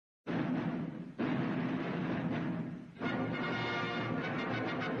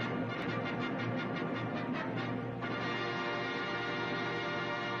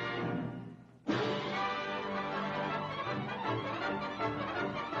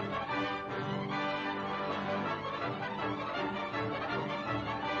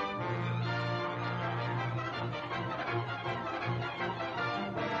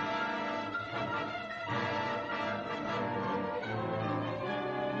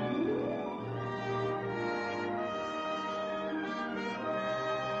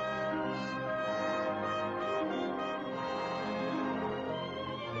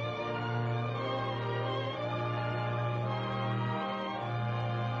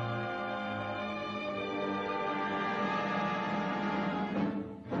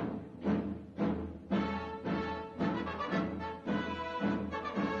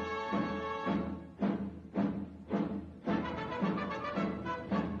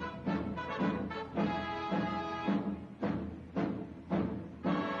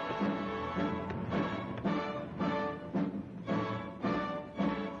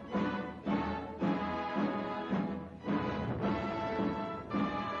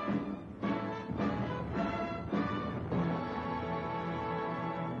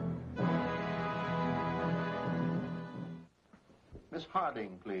Miss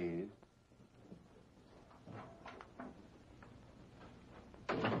Harding, please.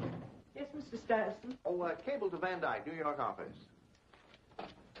 Yes, Mr. Stuyvesant. Oh, cable to Van Dyke, New York office.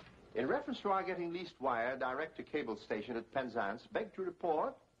 In reference to our getting leased wire direct to cable station at Penzance, beg to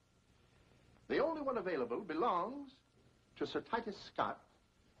report the only one available belongs to Sir Titus Scott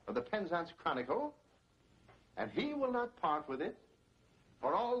of the Penzance Chronicle, and he will not part with it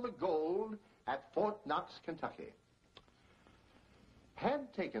for all the gold at Fort Knox, Kentucky.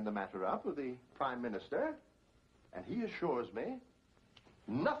 Had taken the matter up with the Prime Minister, and he assures me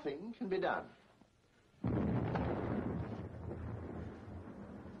nothing can be done.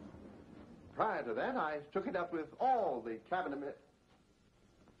 Prior to that, I took it up with all the cabinet...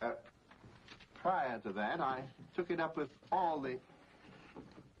 prior to that, I took it up with all the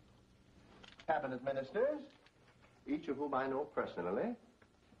cabinet ministers, each of whom I know personally,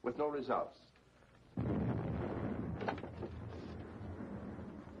 with no results.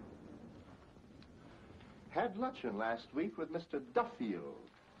 Had luncheon last week with Mr. Duffield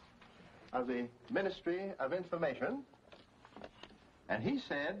of the Ministry of Information, and he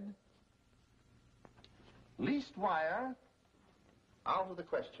said, leased wire out of the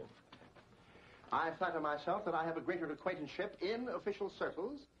question. I flatter myself that I have a greater acquaintanceship in official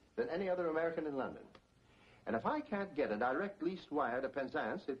circles than any other American in London. And if I can't get a direct leased wire to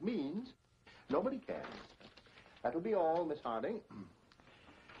Penzance, it means nobody can. That'll be all, Miss Harding.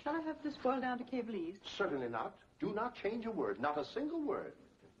 Shall I have this boiled down to cable ease? Certainly not. Do not change a word, not a single word.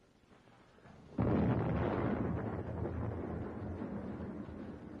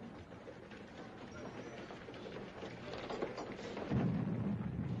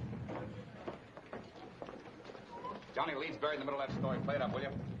 Johnny, Lee's buried in the middle of that story. Play it up, will you?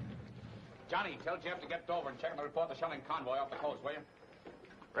 Johnny, tell Jeff to get Dover and check on the report of the shelling convoy off the coast, will you?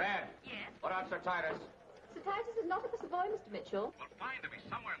 Red. Yes? What about Sir Titus? Sir Titus is not at the Savoy, Mr. Mitchell. We'll find him. He's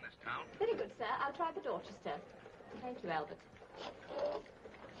somewhere in this town. Very good, sir. I'll try the Dorchester. Thank you, Albert.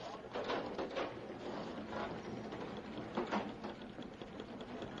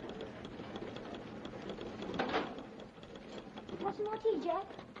 Want some more tea, Jack?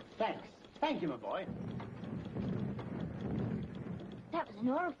 Thanks. Thank you, my boy. That was an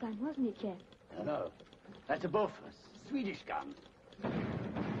oral gun, wasn't it, Jack? No. That's a Bofors. Swedish gun.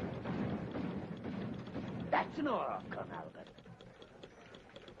 That's an oral gun, Albert.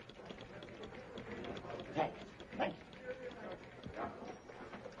 Thanks. Thanks.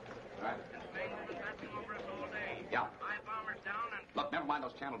 All right. Yeah. Look, never mind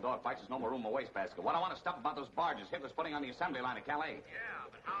those Channel dog fights. There's no more room in the wastebasket. What I want to stuff about those barges Hitler's putting on the assembly line at Calais. Yeah,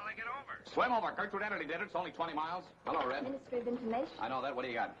 but how'll they get over? Swim over. Gertrude Ederly did it. It's only 20 miles. Hello, Red. Ministry of Information. I know that. What do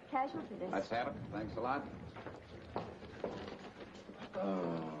you got? Casualty list. Let's have it. Thanks a lot.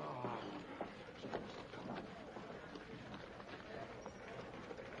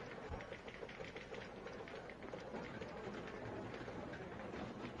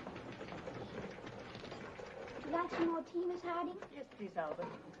 Would you like some more tea, Miss Harding? Yes, please, Albert.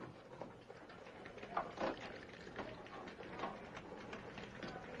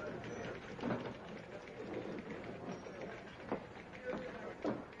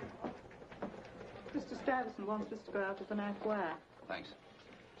 Mr. Stuyvesant wants us to go out with the knife wire. Thanks.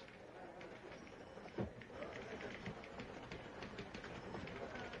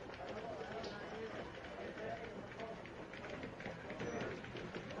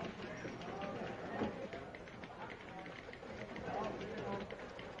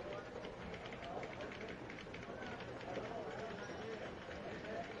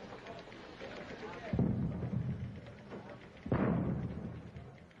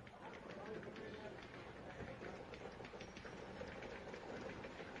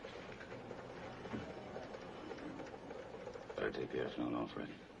 Better take the afternoon off, Fred.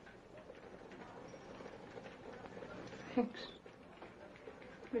 Thanks.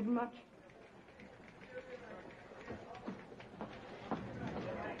 Very much.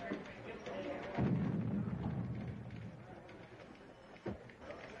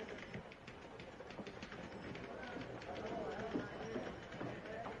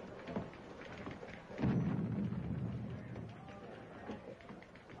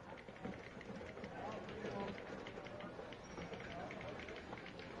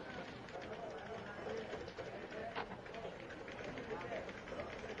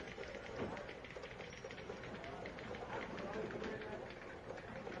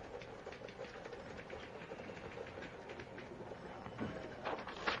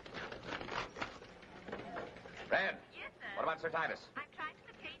 Red. Yes, sir. What about Sir Titus? I'm trying to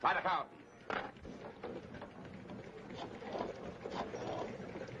locate... Try to count.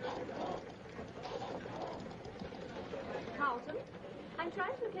 Carlton? I'm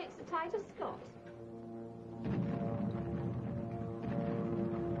trying to locate Sir Titus Scott.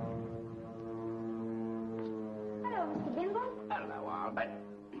 Hello, Mr. Bimble. Hello, Albert.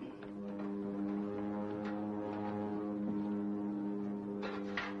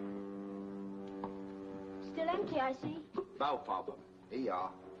 Still empty, I see. Both of them. Here you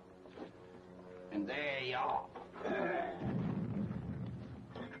are. And there you are.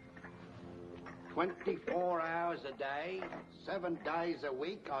 24 hours a day, 7 days a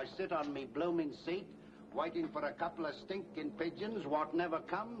week, I sit on me blooming seat, waiting for a couple of stinking pigeons what never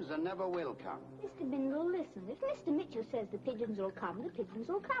comes and never will come. Mr. Bindle, listen. If Mr. Mitchell says the pigeons will come, the pigeons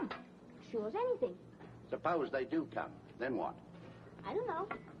will come. Sure as anything. Suppose they do come, then what? I don't know.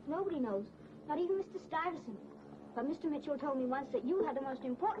 Nobody knows. Not even Mr. Stuyvesant. But Mr. Mitchell told me once that you had the most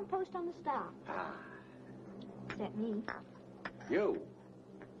important post on the star. Ah, Except me. you.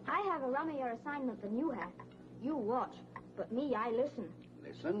 I have a rummier assignment than you have. You watch. But me, I listen.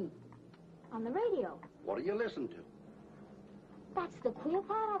 Listen? On the radio. What do you listen to? That's the queer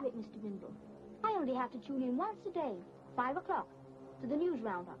part of it, Mr. Bindle. I only have to tune in once a day, 5 o'clock, to the news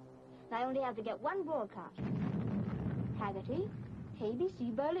roundup. And I only have to get one broadcast. Haggerty,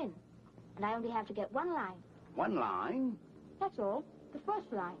 ABC Berlin. And I only have to get one line. One line? That's all. The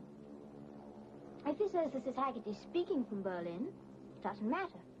first line. If he says this is Haggerty speaking from Berlin, it doesn't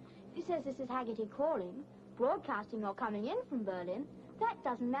matter. If he says this is Haggerty calling, broadcasting or coming in from Berlin, that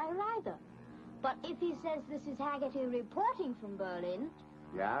doesn't matter either. But if he says this is Haggerty reporting from Berlin,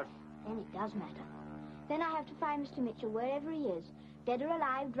 Yes? then it does matter. Then I have to find Mr. Mitchell wherever he is, dead or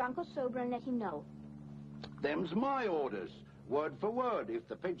alive, drunk or sober, and let him know. Them's my orders, word for word, if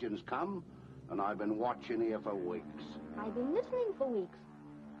the pigeons come. And I've been watching here for weeks. I've been listening for weeks.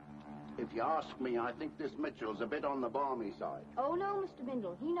 If you ask me, I think this Mitchell's a bit on the balmy side. Oh, no, Mr.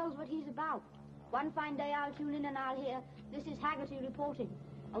 Bindle. He knows what he's about. One fine day I'll tune in and I'll hear, this is Haggerty reporting.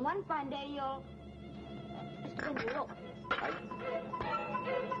 And one fine day you'll... Mr. Bindle, look.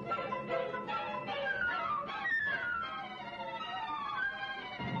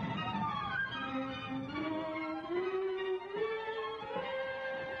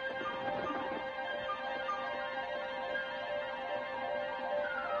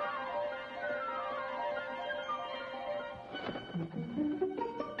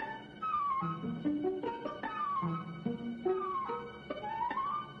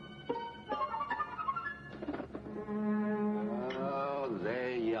 Oh,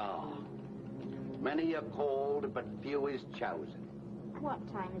 there you are. Many are called, but few is chosen. What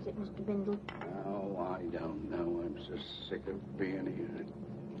time is it, Mr. Bindle? Oh, I don't know. I'm so sick of being here.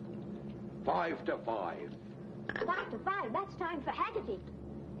 5 to 5. 5 to 5. That's time for Haggerty.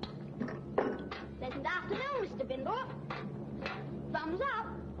 Pleasant afternoon, Mr. Bindle. Thumbs up.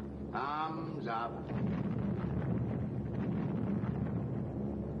 Thumbs up.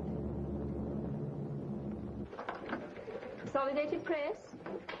 Consolidated Press.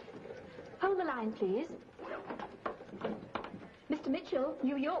 Hold the line, please. Mr. Mitchell,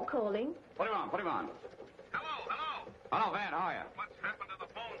 New York calling. Put him on, put him on. Hello. Hello, Van, how are you? What's happened to the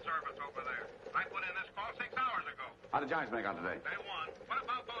phone service over there? I put in this call 6 hours ago. How'd the Giants make out today? They won. What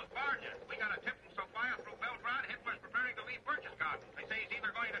about those barges? We got a tip from Sofia through Belgrade. Hitler's preparing to leave Berchtesgaden. They say he's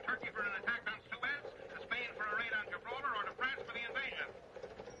either going to Turkey for an attack on Suez, to Spain for a raid on Gibraltar, or to France for the invasion.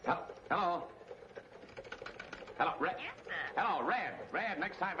 Hello? Hello, Red? Yes, sir. Hello, Red. Red,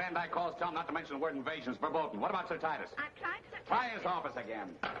 next time Van Dyke calls, tell him not to mention the word invasion's verboten. What about Sir Titus? I'm trying to... Try his office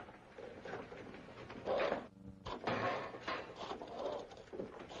again.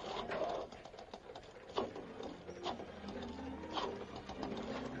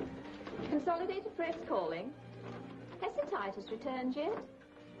 Consolidated Press calling. Has Sir Titus returned yet?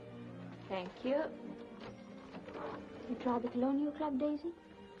 Thank you. You tried the Colonial Club, Daisy?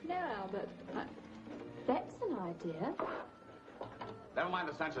 No, Albert. That's an idea. Never mind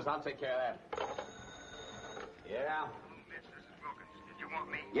the censors. I'll take care of that. Yeah? Miss, this is Wilkins. Did you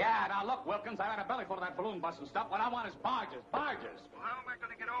want me? Yeah, now look, Wilkins, I had a belly full of that balloon bus and stuff. What I want is barges. Barges. Well, how am I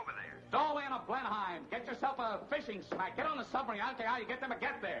going to get over there? Stow away in a Blenheim. Get yourself a fishing smack. Get on the submarine. I don't care how you get them, but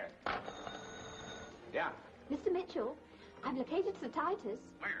get there. Yeah. Mr. Mitchell, I've located Sir Titus.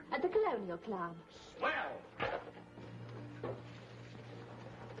 Where? At the Colonial Club. Swell.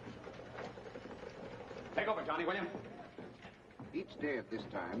 Take over, Johnny, will you? Each day at this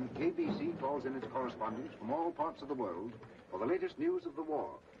time, KBC calls in its correspondents from all parts of the world for the latest news of the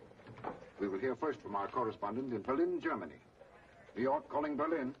war. We will hear first from our correspondent in Berlin, Germany. New York calling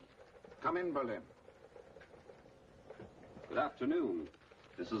Berlin. Come in, Berlin. Good afternoon.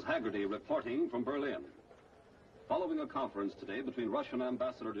 This is Haggerty reporting from Berlin. Following a conference today between Russian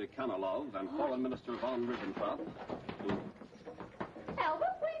Ambassador Dekhanalov and Foreign Minister von Ribbentrop...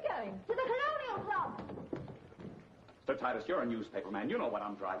 Titus, you're a newspaper man. You know what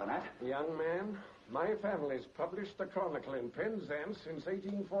I'm driving at. Young man, my family's published the Chronicle in Penzance since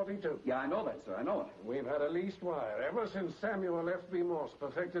 1842. Yeah, I know that, sir. I know it. We've had a leased wire ever since Samuel F.B. Morse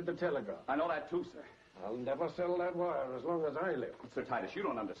perfected the telegraph. I know that, too, sir. I'll never sell that wire as long as I live. Sir Titus, you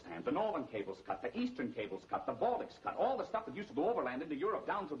don't understand. The northern cable's cut, the eastern cable's cut, the Baltic's cut. All the stuff that used to go overland into Europe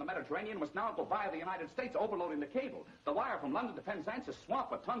down to the Mediterranean must now go via the United States, overloading the cable. The wire from London to Penzance is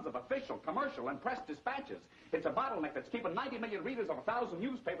swamped with tons of official, commercial, and press dispatches. It's a bottleneck that's keeping 90 million readers of 1,000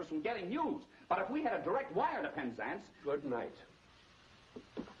 newspapers from getting news. But if we had a direct wire to Penzance... Good night.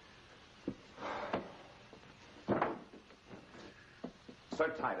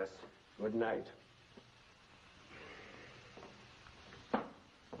 Sir Titus. Good night.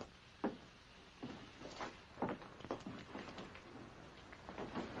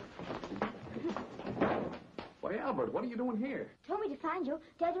 Why, Albert, what are you doing here? Told me to find you,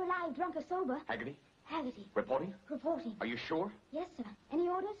 dead or alive, drunk or sober. Haggerty? Haggerty. Reporting? Reporting. Are you sure? Yes, sir. Any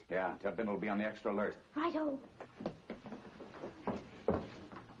orders? Yeah, tell Ben will be on the extra alert. Righto.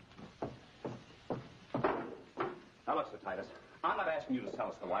 Now, look, Sir Titus, I'm not asking you to sell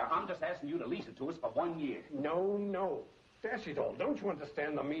us the wire. I'm just asking you to lease it to us for 1 year. No. Dash it all. Don't you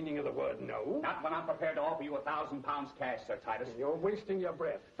understand the meaning of the word no? Not when I'm prepared to offer you 1,000 pounds cash, Sir Titus. You're wasting your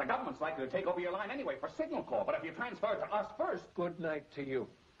breath. The government's likely to take over your line anyway for signal call, but if you transfer it to us first... Good night to you.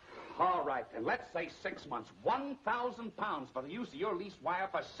 All right, then. Let's say 6 months. 1,000 pounds for the use of your leased wire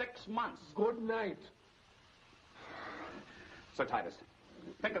for 6 months. Good night. Sir Titus,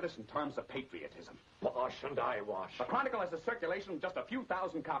 think of this in terms of patriotism. Wash and eyewash. The Chronicle has a circulation of just a few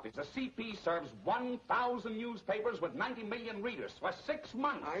thousand copies. The CP serves 1,000 newspapers with 90 million readers for 6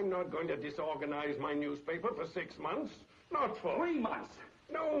 months. I'm not going to disorganize my newspaper for 6 months. Not for... 3 months.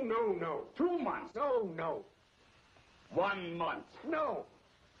 No. 2 months. No. 1 month. No.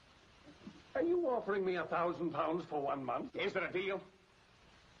 Are you offering me 1,000 pounds for 1 month? Is it a deal?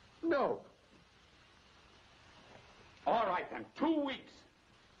 No. All right, then. 2 weeks.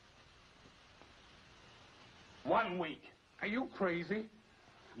 1 week. Are you crazy?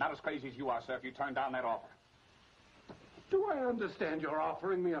 Not as crazy as you are, sir, if you turn down that offer. Do I understand you're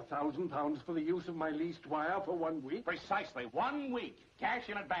offering me 1,000 pounds for the use of my leased wire for 1 week? Precisely. 1 week. Cash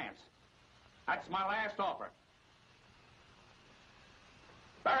in advance. That's my last offer.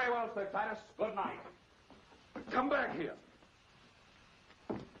 Very well, Sir Titus. Good night. Come back here.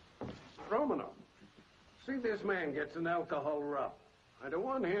 Romano, see this man gets an alcohol rub. I don't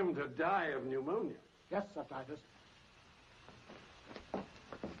want him to die of pneumonia. Yes, Sir Titus.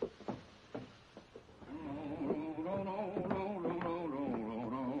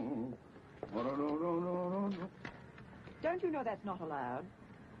 Don't you know that's not allowed?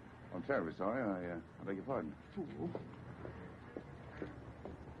 I'm terribly sorry. I beg your pardon. Fool.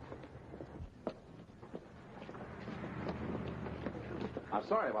 I'm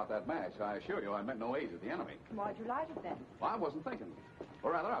sorry about that match. I assure you I meant no aid to the enemy. Why'd you light it then? Well, I wasn't thinking.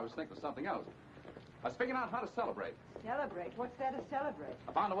 Or rather, I was thinking of something else. I was figuring out how to celebrate. Celebrate? What's there to celebrate?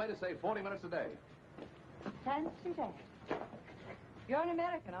 I found a way to save 40 minutes a day. Fancy that. You're an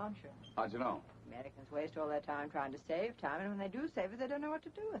American, aren't you? How'd you know? Americans waste all their time trying to save time, and when they do save it, they don't know what to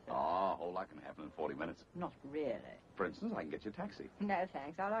do with it. Oh, a whole lot can happen in 40 minutes. Not really. For instance, I can get you a taxi. No,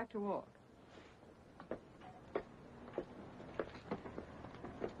 thanks. I like to walk.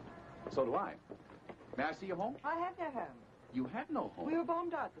 So do I. May I see you home? I have no home. You have no home? We were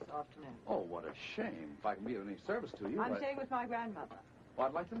bombed out this afternoon. Oh, what a shame. If I can be of any service to you, I'm staying with my grandmother. Well,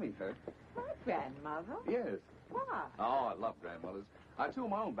 I'd like to meet her. My grandmother? Yes. Why? Oh, I love grandmothers. I have two of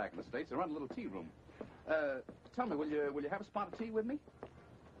my own back in the States. I run a little tea room. Tell me, will you have a spot of tea with me?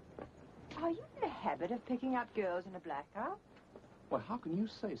 Are you in the habit of picking up girls in a blackout? Well, how can you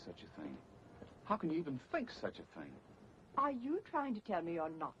say such a thing? How can you even think such a thing? Are you trying to tell me you're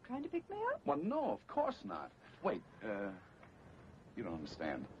not trying to pick me up? Well, no, of course not. Wait, you don't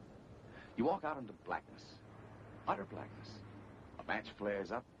understand. You walk out into blackness, utter blackness. A match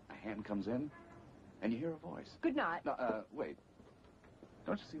flares up, a hand comes in, and you hear a voice. Good night. No, wait.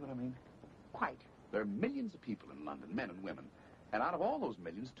 Don't you see what I mean? Quite. There are millions of people in London, men and women. And out of all those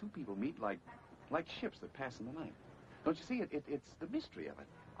millions, two people meet like ships that pass in the night. Don't you see? It's the mystery of it.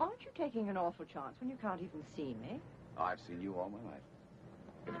 Aren't you taking an awful chance when you can't even see me? Oh, I've seen you all my life.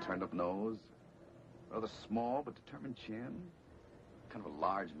 With a turned-up nose, rather small but determined chin, kind of a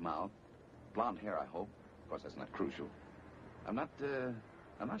large mouth, blonde hair, I hope. Of course, that's not crucial. I'm not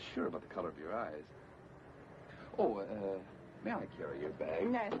sure about the color of your eyes. Oh, may I carry your bag?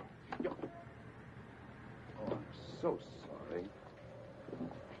 No. Yo. Oh, I'm so sorry.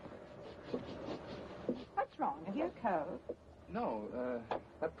 What's wrong? Have you a cold? No,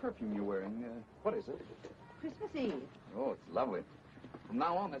 that perfume you're wearing, what is it? Christmas Eve. Oh, it's lovely. From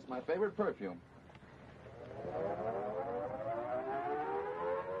now on, that's my favorite perfume.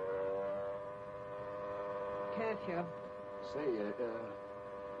 Curfew. Say, you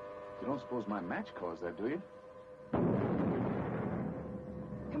don't suppose my match caused that, do you?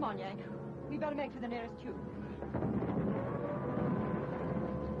 Come on, Yank. We better make for the nearest tube.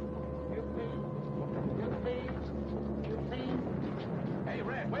 Hey,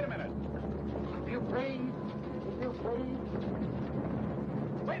 Red, wait a minute. You please. You please.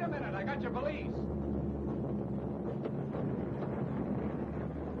 Wait a minute, I got your valise.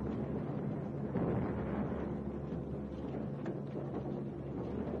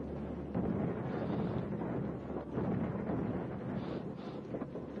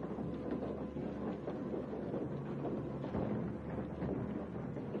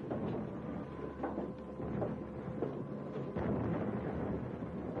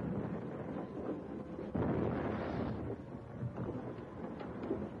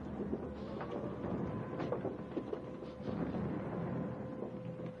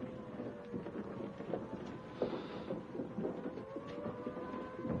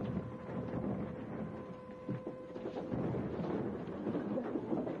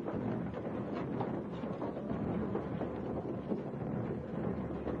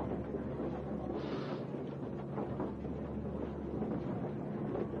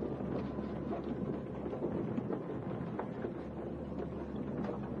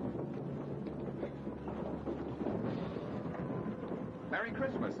 Merry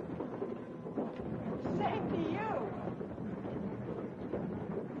Christmas. Same to you.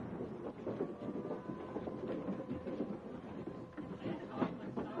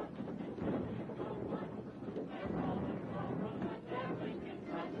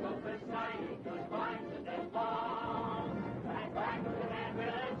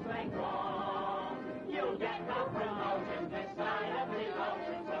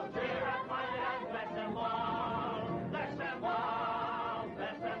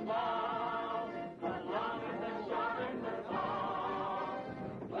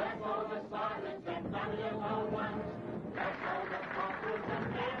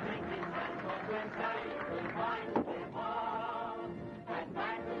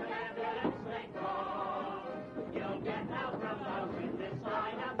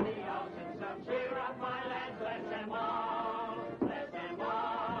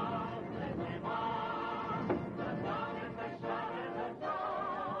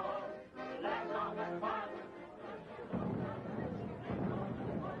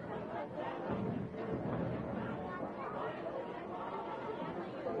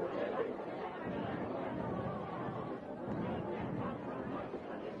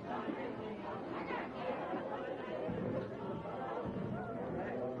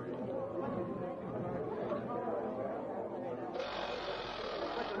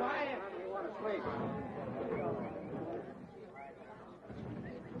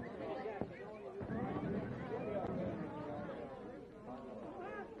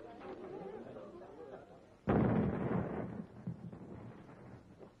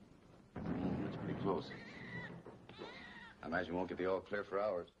 That's pretty close. I imagine we won't get the all clear for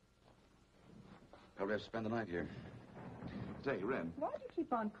hours. Probably have to spend the night here. Say, Red. Why do you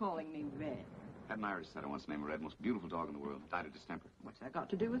keep on calling me Red? Had an Irish setter once named Red, most beautiful dog in the world. Died of distemper. What's that got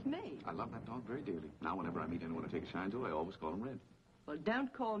to do with me? I love that dog very dearly. Now, whenever I meet anyone I take a shine to, I always call him Red. Well,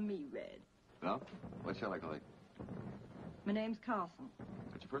 don't call me Red. Well, what shall I call you? My name's Carson.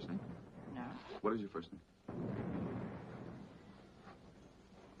 That's your first name? No. What is your first name?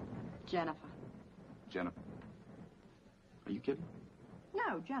 Jennifer. Jennifer. Are you kidding?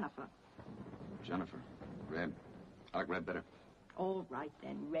 No, Jennifer. Jennifer. Red. I like Red better. All right,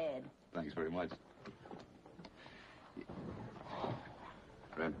 then, Red. Thanks very much.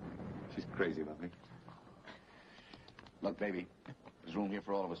 Red, she's crazy about me. Look, baby, there's room here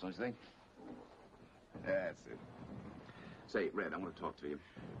for all of us, don't you think? That's it. Say, Red, I want to talk to you.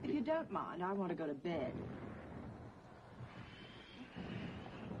 If you don't mind, I want to go to bed.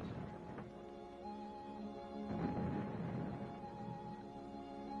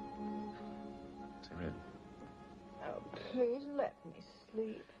 Say, Red, Oh, please let me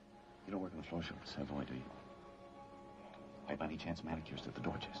sleep. you don't work in the floor shop at Savoy, do you? By any chance manicures at the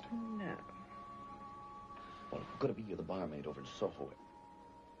Dorchester? No. Well, could it be you're the barmaid over in Soho?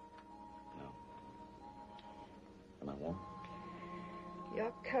 No. Am I warm?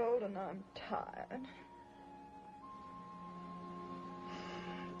 You're cold and I'm tired.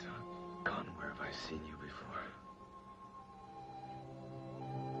 Doggone, where have I seen you before?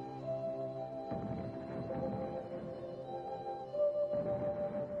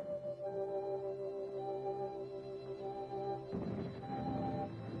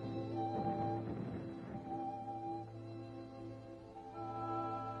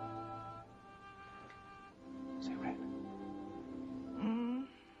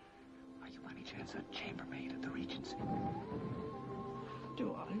 was a chambermaid at the Regency.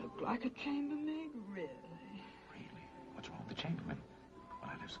 Do I look like a chambermaid, really? Really? What's wrong with the chambermaid? When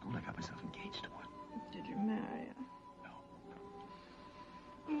I left school, I got myself engaged to one. Did you marry her? No.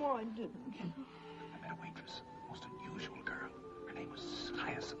 Why didn't you? I met a waitress, most unusual girl. Her name was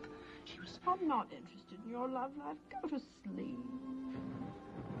Hyacinth. She was... I'm not interested in your love life. Go to sleep.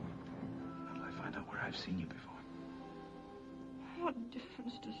 How do I find out where I've seen you before? What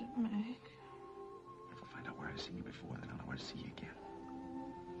difference does it make? If I find out where I've seen you before, then I'll know where to see you again.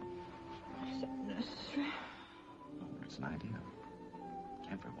 Is that necessary? No, but it's an idea.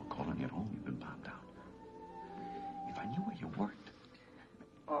 Can't very well call on you at home. You've been bombed out. If I knew where you worked...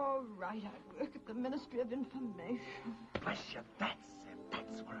 All right, I work at the Ministry of Information. Bless you,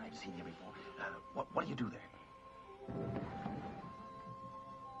 that's where I've seen you before. What do you do there?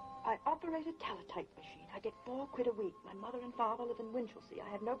 I operate a teletype machine. I get £4 a week. My mother and father live in Winchelsea. I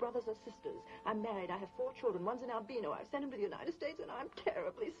have no brothers or sisters. I'm married. I have 4 children. One's an albino. I've sent him to the United States, and I'm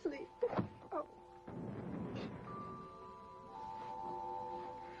terribly sleepy. Oh.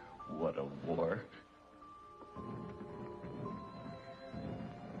 What a war.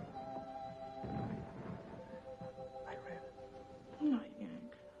 I read. Night, Yank.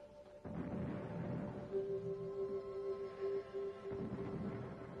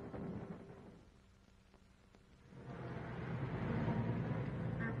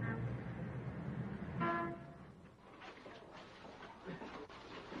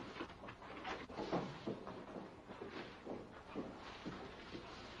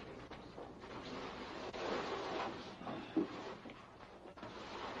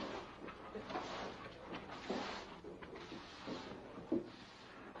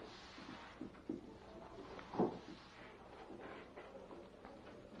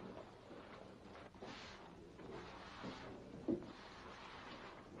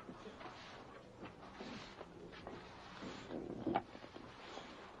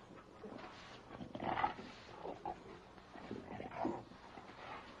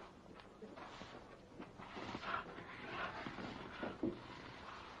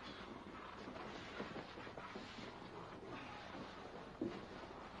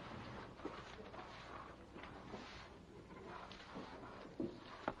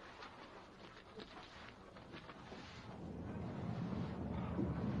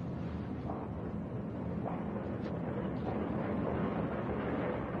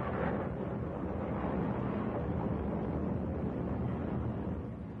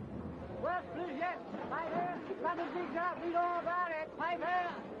 Read all about it. Piper!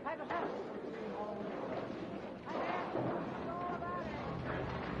 Piper, sir.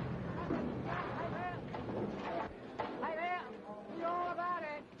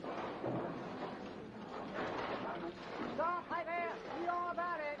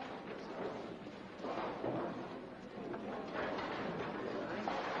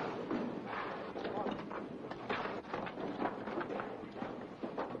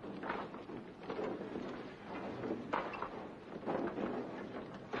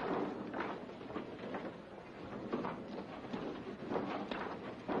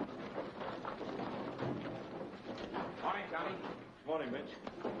 Morning, Mitch.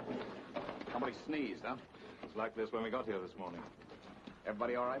 Somebody sneezed, huh? It's like this when we got here this morning.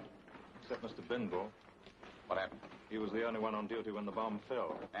 Everybody all right? Except Mr. Binville. What happened? He was the only one on duty when the bomb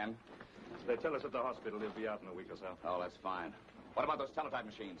fell. And? They tell us at the hospital he'll be out in a week or so. Oh, that's fine. What about those teletype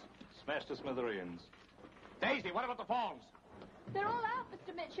machines? Smashed to smithereens. Daisy, what about the phones? They're all out,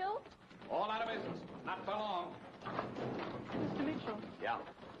 Mr. Mitchell. All out of business. Not for long. Mr. Mitchell, Yeah.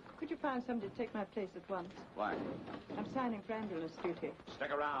 could you find somebody to take my place at once? Why? I'm signing for ambulance duty.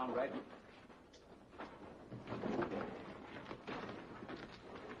 Stick around, Red.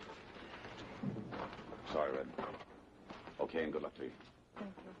 Sorry, Red. Okay, and good luck to you.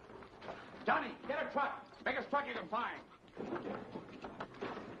 Thank you. Johnny, get a truck. Biggest truck you can find.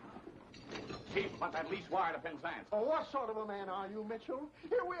 Chief, want that lease wire to Penzance. Oh, what sort of a man are you, Mitchell?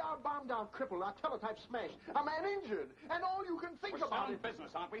 Here we are, bombed out, crippled, our teletype smashed, a man injured, and all you can think We're about sound is...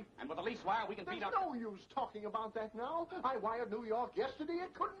 business, aren't we? And with the lease wire, we can There's beat up... no use talking about that now. I wired New York yesterday.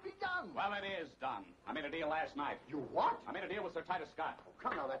 It couldn't be done. Well, it is done. I made a deal last night. You what? I made a deal with Sir Titus Scott. Oh,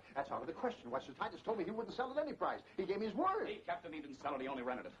 come now, that's out of the question. Why, Sir Titus told me he wouldn't sell at any price. He gave me his word. He kept it, he didn't sell it, he only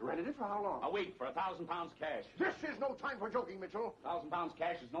rented it. Rented it for how long? A week for £1,000 cash. This is no time for joking, Mitchell. £1,000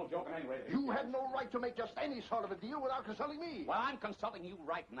 cash is no joke at any rate. You had no right to make just any sort of a deal without consulting me. Well, I'm consulting you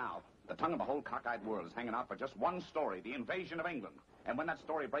right now. The tongue of the whole cockeyed world is hanging out for just one story, the invasion of England. And when that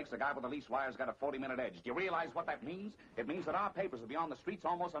story breaks, the guy with the least wire's got a 40-minute edge. Do you realize what that means? It means that our papers will be on the streets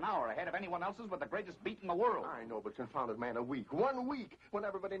almost an hour ahead of anyone else's with the greatest beat in the world. I know, but confounded man, a week. 1 week, when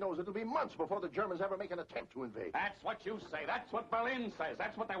everybody knows it'll be months before the Germans ever make an attempt to invade. That's what you say. That's what Berlin says.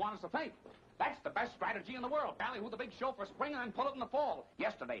 That's what they want us to think. That's the best strategy in the world. Ballyhoo the big show for spring and then pull it in the fall.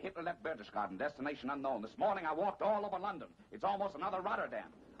 Yesterday, Hitler left Berchtesgaden, destination unknown. This morning, I walked all over London. It's almost another Rotterdam.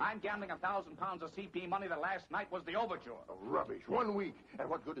 I'm gambling 1,000 pounds of CP money that last night was the overture. Rubbish. 1 week. And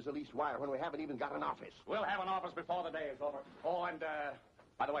what good is the least wire when we haven't even got an office? We'll have an office before the day is over. Oh, and,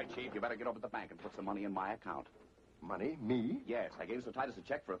 by the way, Chief, you better get over to the bank and put some money in my account. Money? Me? Yes, I gave Sir Titus a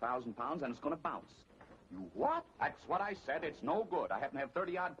check for 1,000 pounds, and it's going to bounce. You what? That's what I said. It's no good. I happen to have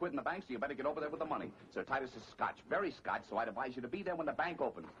 30-odd quid in the bank, so you better get over there with the money. Sir Titus is Scotch, very Scotch, so I'd advise you to be there when the bank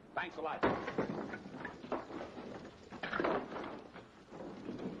opens. Thanks a lot.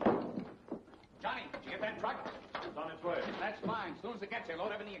 Johnny, did you get that truck? It's on its way. That's fine. As soon as it gets here,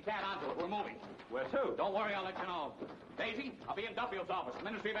 load everything you can onto it. We're moving. Where to? Don't worry, I'll let you know. Daisy, I'll be in Duffield's office,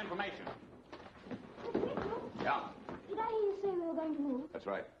 Ministry of Information. Yeah. Did I hear you say we were going to move? That's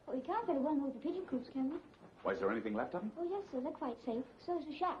right. Oh, we can't very well move the pigeon coops, can we? Why, is there anything left of them? Oh, yes, sir. They're quite safe. So is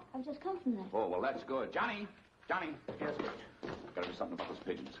the shack. I've just come from there. Oh, well, that's good. Johnny! Yes, sir. Gotta do something about those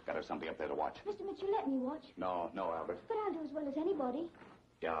pigeons. Gotta have somebody up there to watch. Mr. Mitchell, let me watch. No, Albert. But I'll do as well as anybody.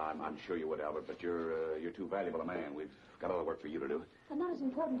 Yeah, I'm sure you would, Albert, but you're too valuable a man. We've got other work for you to do. But not as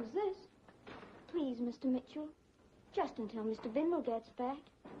important as this. Please, Mr. Mitchell. Just until Mr. Bindle gets back.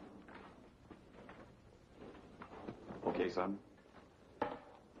 Okay, son.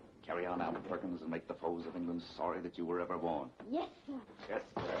 Carry on, Albert Perkins, and make the foes of England sorry that you were ever born. Yes, sir. Yes,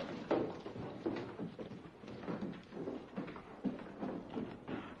 sir.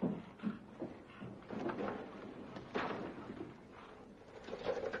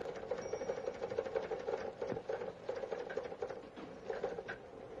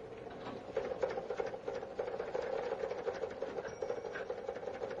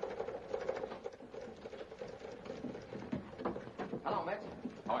 Hello, Mitch.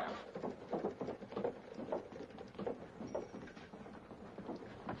 Oh, yeah.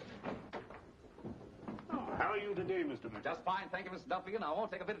 How are you today, Mr. Mitchell? Just fine, thank you, Mr. Duffy, and I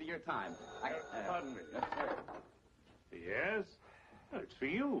won't take a bit of your time. Pardon me. Yes, sir. Yes? It's for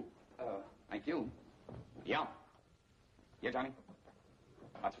you. Thank you. Yeah. Yeah, Johnny?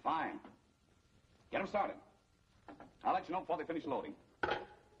 That's fine. Get them started. I'll let you know before they finish loading.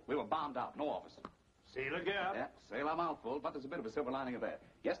 We were bombed out. No office. Seal a gap. Yeah, sail a mouthful, but there's a bit of a silver lining of that.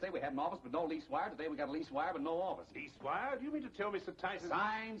 Yesterday we had an office but no lease wire. Today we got a lease wire but no office. Lease wire? Do you mean to tell me Sir Titus...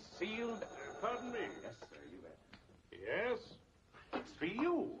 Signed, sealed... Pardon me. Yes, sir, you bet. Yes? It's for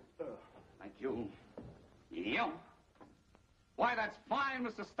you. Thank you. Yeah. Why, that's fine,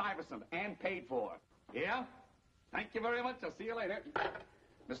 Mr. Stuyvesant, and paid for. Yeah? Thank you very much. I'll see you later.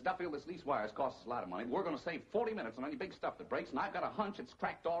 Miss Duffield, this lease wire has cost us a lot of money. We're going to save 40 minutes on any big stuff that breaks, and I've got a hunch it's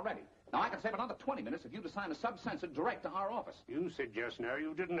cracked already. Now, I can save another 20 minutes if you assign a sub-sensor direct to our office. You said just now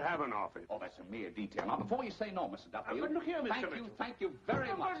you didn't have an office. Oh, that's a mere detail. Now, before you say no, Mr. Duffield... But look here, Mr. Mitchell. Thank you very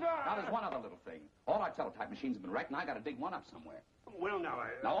much. Now, there's one other little thing. All our teletype machines have been wrecked, and I got to dig one up somewhere. Well, now,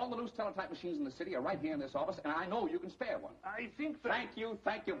 Now, all the loose teletype machines in the city are right here in this office, and I know you can spare one. I think that...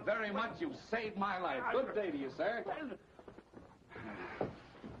 Thank you very much. You've saved my life. Good day to you, sir.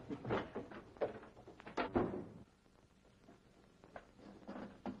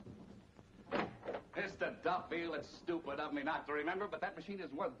 Mr. Duffield, it's stupid of me not to remember, but that machine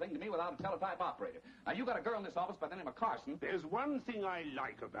isn't worth a thing to me without a teletype operator. Now, you got a girl in this office by the name of Carson. There's one thing I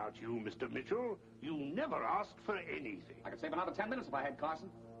like about you, Mr. Mitchell. You never asked for anything. I could save another 10 minutes if I had Carson.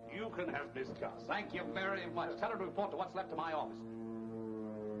 You can have Miss Carson. Thank you very much. Tell her to report to what's left of my office.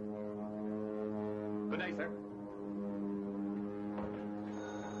 Good day, sir.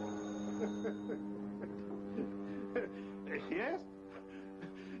 Yes?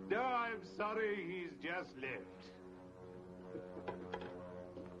 No, I'm sorry, he's just left.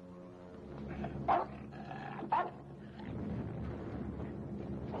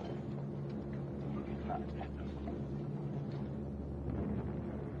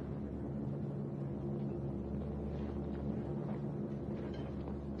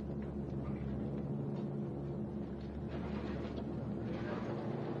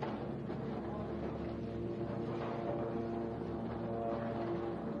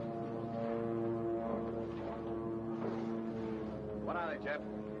 What are they, Jeff?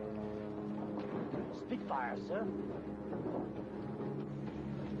 Spitfire, sir.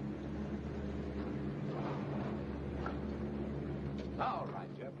 All right,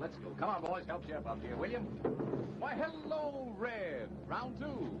 Jeff. Let's go. Come on, boys. Help Jeff out here, will you? Why, hello, Red. Round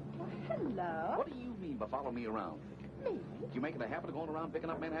two. Hello. What do you mean by follow me around? Me? You making a habit of going around picking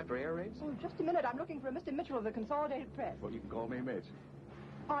up men after air raids? Oh, just a minute. I'm looking for a Mr. Mitchell of the Consolidated Press. Well, you can call me Mitch.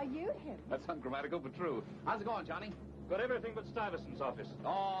 Are you him? That's ungrammatical, but true. How's it going, Johnny? Got everything but Stuyvesant's office.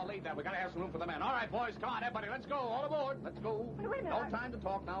 Oh, leave that. We gotta have some room for the men. All right, boys. Come on, everybody. Let's go. All aboard. Let's go. Wait a minute. No time to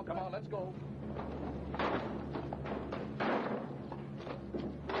talk now. Come on, let's go.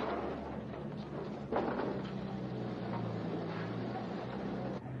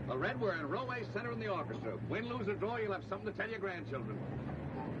 Well, Red, we're in Railway Center in the orchestra. Win, lose, or draw, you'll have something to tell your grandchildren.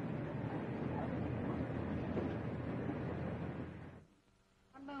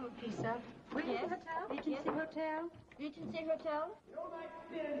 One moment, please, sir. Yes? Hotel? Regency Hotel? Regency Hotel? You're my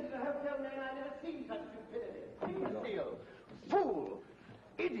experience in a hotel man. I've never seen such stupidity. Imbecile. Fool.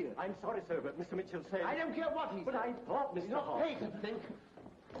 Idiot. I'm sorry, sir, but Mr. Mitchell said... I don't care what he But said. I thought, Mr. He's not Hobbs... paid to think.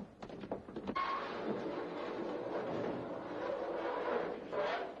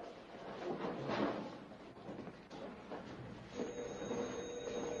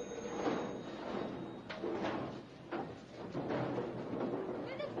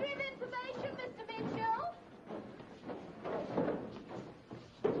 Ministry of Information, Mr. Mitchell.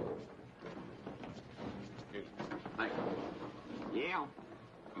 Thank you. Yeah.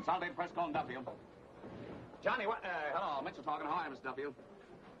 Consolidated Press calling Duffield. Johnny, what? Hello, Mitchell talking. How are you, Miss Duffield?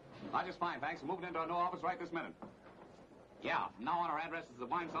 Just fine, thanks. I'm moving into our new office right this minute. Yeah, from now on our address is the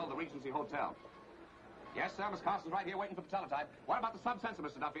wine cellar, the Regency Hotel. Yes, sir, Miss Carson's right here waiting for the teletype. What about the sub-sensor,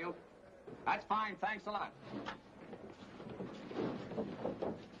 Mr. Duffield? That's fine, thanks a lot.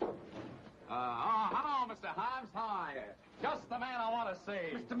 Hello, Mr. Hobbs. Hi. Just the man I want to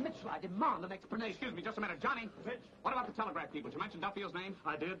see. Mr. Mitchell, I demand an explanation. Excuse me, just a minute. Johnny. Mitch. What about the telegraph people? Did you mention Duffield's name?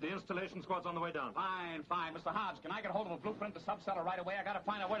 I did. The installation squad's on the way down. Fine, fine. Mr. Hobbs, can I get hold of a blueprint to sub-cellar right away? I got to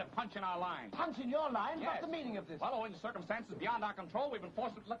find a way to punch in our line. Punch in your line? Yes. What's the meaning of this? Well, owing to circumstances beyond our control, we've been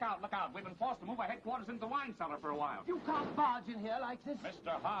forced to... Look out, look out. We've been forced to move our headquarters into the wine cellar for a while. You can't barge in here like this.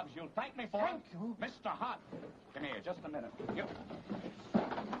 Mr. Hobbs, you'll thank me for Thank it. you. Mr. Hobbs. Come here, just a minute. You...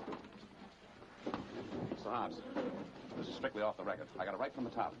 Mr. Hobbs, this is strictly off the record. I got it right from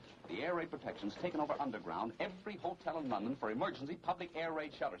the top. The air raid protection's taken over underground every hotel in London for emergency public air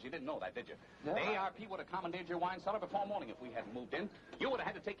raid shelters. You didn't know that, did you? No, The ARP would have commandeered your wine cellar before morning if we hadn't moved in. You would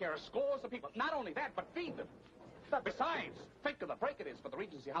have had to take care of scores of people. Not only that, but feed them. Besides, think of the break it is for the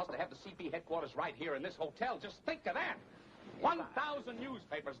Regency House to have the CP headquarters right here in this hotel. Just think of that. 1,000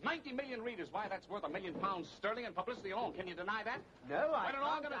 newspapers, 90 million readers. Why, that's worth £1 million sterling in publicity alone. Can you deny that? No, I When an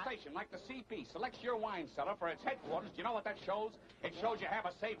organization like the CP selects your wine cellar for its headquarters, do you know what that shows? It shows you have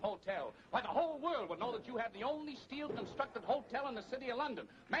a safe hotel. Why, the whole world would know that you have the only steel-constructed hotel in the city of London.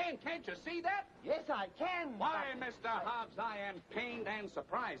 Man, can't you see that? Yes, I can. Why, Mr. Hobbs, I am pained and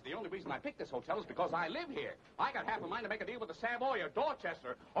surprised. The only reason I picked this hotel is because I live here. I got half a mind to make a deal with the Savoy or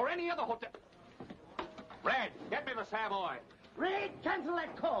Dorchester or any other hotel. Red, get me the Savoy. Red, cancel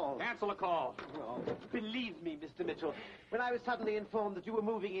that call. Cancel the call. Oh, believe me, Mr. Mitchell, when I was suddenly informed that you were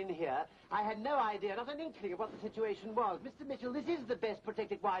moving in here, I had no idea, not an inkling of what the situation was. Mr. Mitchell, this is the best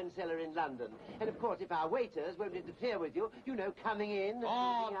protected wine cellar in London. And, of course, if our waiters won't interfere with you, you know, coming in...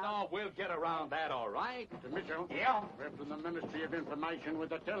 Oh, no, we'll get around that, all right. Mr. Mitchell? Yeah? We're from the Ministry of Information with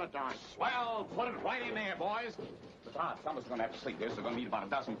the teletype. Swell, put it right in there, boys. Besides, someone's going to have to sleep here, so we're going to need about a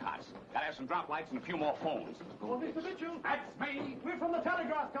dozen cots. Got to have some drop lights and a few more phones. Oh, Mr. Mitchell. That's me. We're from the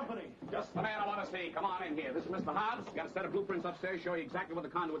Telegraph Company. Just the man I want to see. Come on in here. This is Mr. Hobbs. Got a set of blueprints upstairs, show you exactly what the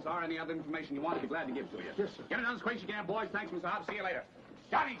conduits are. Any other information you want, I'd be glad to give to you. Yes, sir. Get it done as quick as you can, boys. Thanks, Mr. Hobbs. See you later.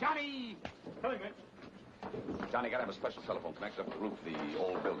 Johnny! Coming, Mitch. Johnny, gotta have a special telephone connected up to the roof of the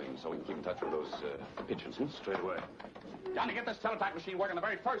old building so we can keep in touch with those pigeons. Straight away. Johnny, get this teletype machine working the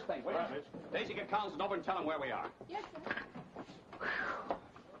very first thing, will you? Right, Mitch. Daisy, get Collins over and tell him where we are. Yes, sir.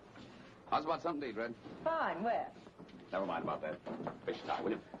 How's about something to eat, Red? Fine, where? Never mind about that. Fish tie,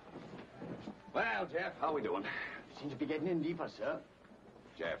 will you? Well, Jeff, how we doing? Seem to be getting in deeper, sir.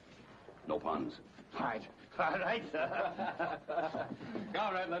 Jeff, no puns. Right. All right, sir. Go,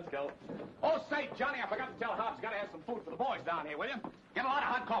 Red, let's go. Oh, say, Johnny, I forgot to tell Hobbs you got to have some food for the boys down here, will you? Get a lot of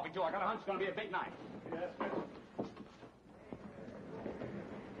hot coffee, too. I got a hunch it's going to be a big night. Yes, Mitch.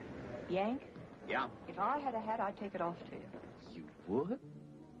 Yank, Yeah? if I had a hat, I'd take it off to you. You would?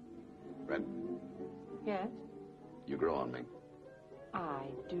 Red, Yes? you grow on me. I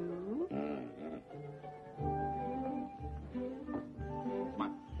do. Come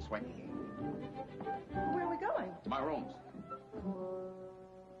on, swing. Where are we going? To my rooms.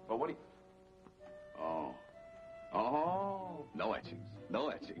 Well, what do you... Oh. Oh. No etchings. No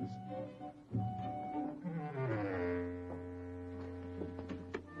etchings.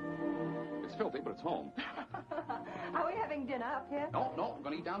 filthy, but it's home. Are we having dinner up here? No, we're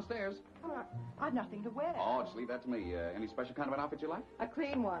going to eat downstairs. Oh, I've nothing to wear. Oh, just leave that to me. Any special kind of an outfit you like? A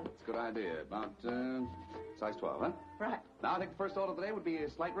clean one. It's a good idea. About size 12, huh? Right. Now, I think the first order of the day would be a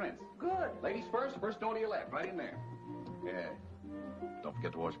slight rinse. Good. Ladies first door to your left, right in there. Yeah. Don't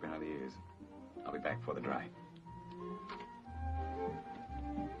forget to wash behind the ears. I'll be back before they dry.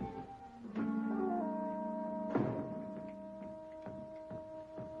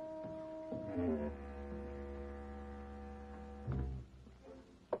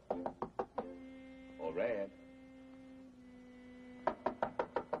 All red.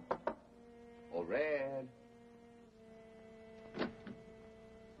 All red.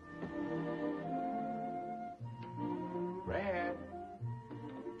 Red.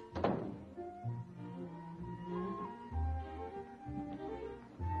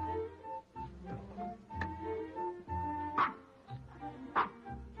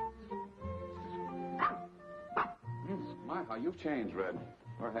 My, how you've changed, Red.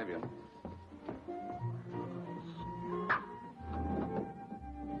 Or have you?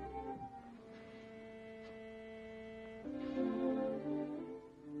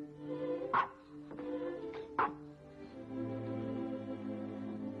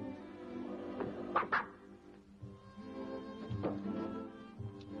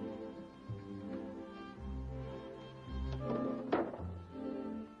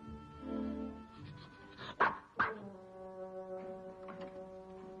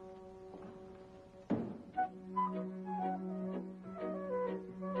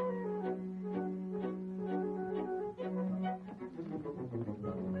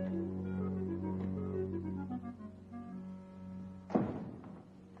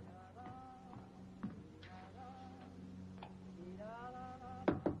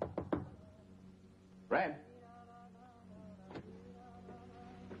 Red.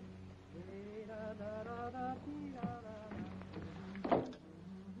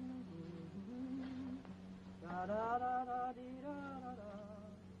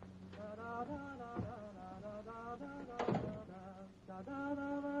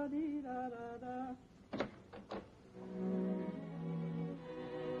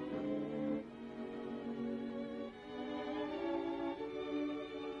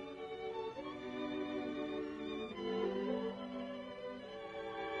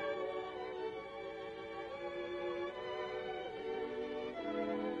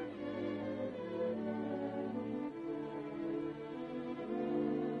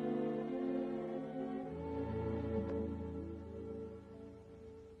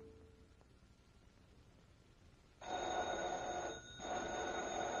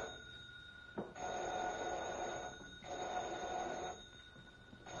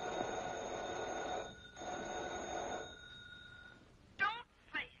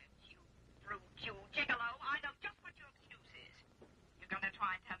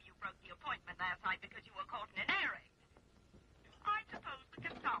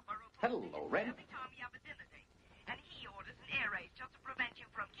 Hello, Red. Every time you have a dinner date, and he orders an air raid just to prevent you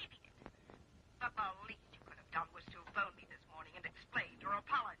from keeping it. But the least you could have done was to have phoned me this morning and explained or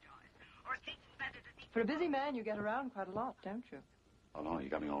apologized, or at least invented a For a busy man, you get around quite a lot, don't you? Oh, no, you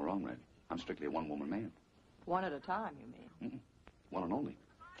got me all wrong, Red. I'm strictly a one-woman man. One at a time, you mean? One and only.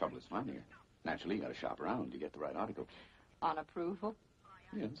 Trouble is finding her. Naturally, you got to shop around. You get the right article. On approval?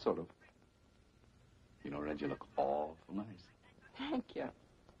 Yeah, sort of. You know, Red, you look awful nice. Thank you.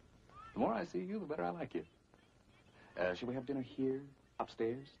 The more I see you, the better I like you. Should we have dinner here,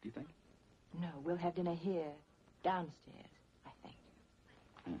 upstairs, do you think? No, we'll have dinner here, downstairs, I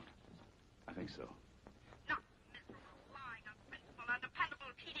think. I think so. Not miserable, lying, unprincipled,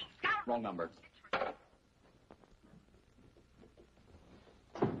 undependable, cheating scoundrel. Wrong number.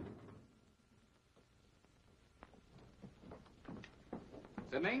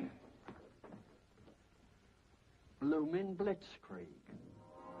 Sydney? Bloomin' Blitzkrieg.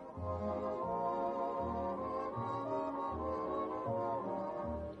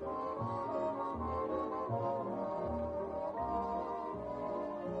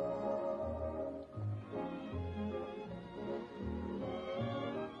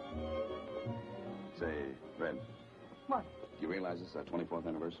 Say, Red. What? Do you realize it's our 24th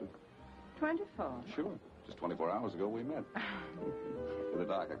anniversary? 24? Sure. Just 24 hours ago, we met. In the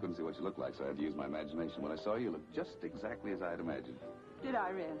dark, I couldn't see what you looked like, so I had to use my imagination. When I saw you, you looked just exactly as I had imagined. Did I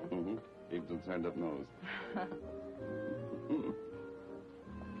really? Mm-hmm. Even to the turned-up nose.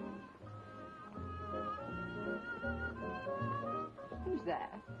 Who's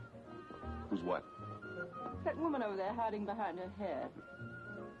that? Who's what? That woman over there hiding behind her hair.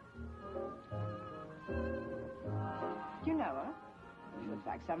 Do you know her? looks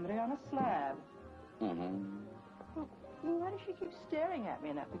like somebody on a slab. Mm-hmm. Well, why does she keep staring at me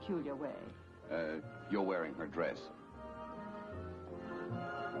in that peculiar way? You're wearing her dress.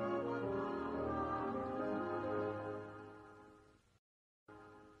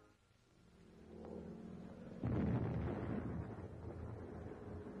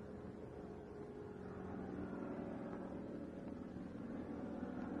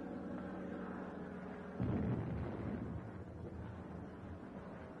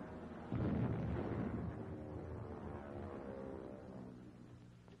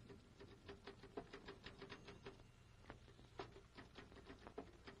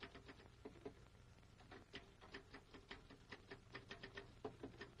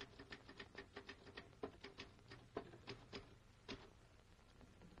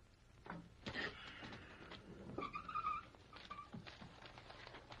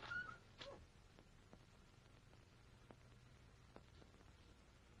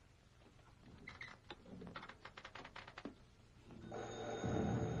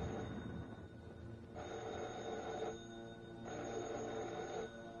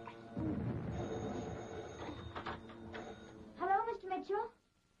 Mitchell?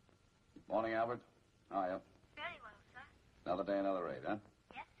 Morning, Albert. How are you? Very well, sir. Another day, another raid, huh?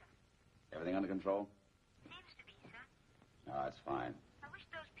 Yes, sir. Everything under control? Seems to be, sir. No, that's fine. I wish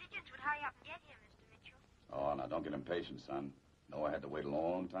those pigeons would hurry up and get here, Mr. Mitchell. Oh, now, don't get impatient, son. Noah had to wait a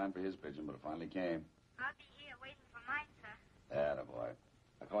long time for his pigeon, but it finally came. I'll be here waiting for mine, sir. Attaboy.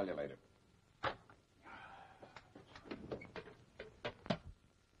 I'll call you later.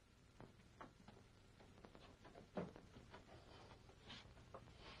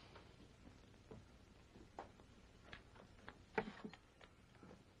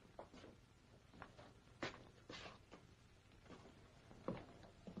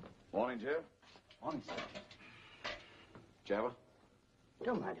 Morning, Jeff. Morning, sir. Java?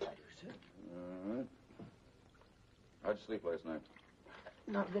 Don't mind if I do, sir. All right. How'd you sleep last night?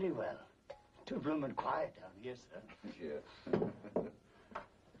 Not very well. Too bloomin' quiet down here, sir. Yeah.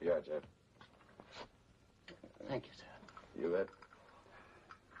 Yeah, Jeff. Thank you, sir. You bet.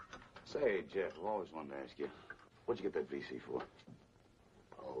 Say, Jeff, I've always wanted to ask you, what'd you get that VC for?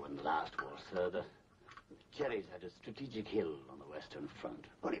 Oh, in the last war, sir, the Jerry's had a strategic hill on the Western Front.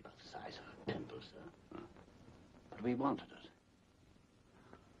 Only about the size of a pimple, sir. But we wanted it.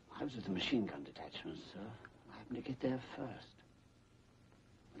 I was with the machine gun detachment, sir. I happened to get there first.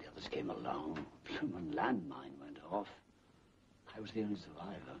 When the others came along, bloomin' landmine went off. I was the only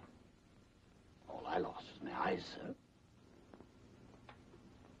survivor. All I lost was my eyes, sir.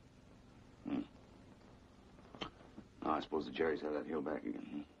 Oh, I suppose the Jerry's have that hill back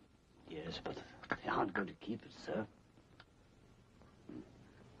again. Yes, but they aren't going to keep it, sir.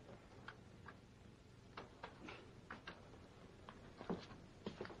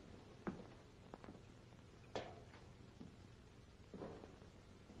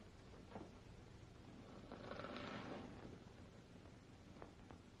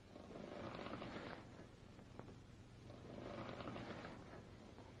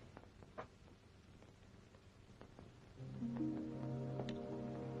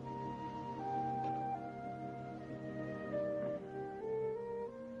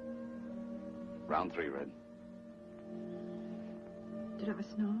 Round 3, Red. Did I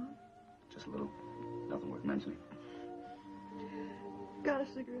snore? Just a little. Nothing worth mentioning. Got a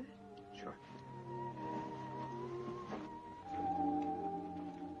cigarette? Sure.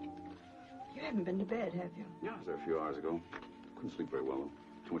 You haven't been to bed, have you? Yeah, I was there a few hours ago. Couldn't sleep very well.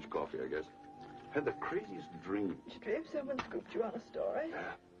 Too much coffee, I guess. Had the craziest dream. Strip, someone scooped you on a story?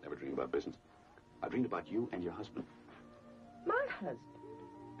 Yeah, never dreamed about business. I dreamed about you and your husband. My husband?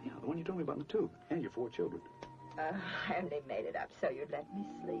 Yeah, the one you told me about in the tube. And your 4 children. I only made it up so you'd let me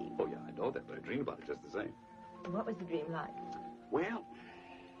sleep. Oh, yeah, I know that, but I dreamed about it just the same. What was the dream like? Well,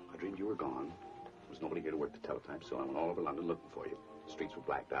 I dreamed you were gone. There was nobody here to work the teletype, so I went all over London looking for you. The streets were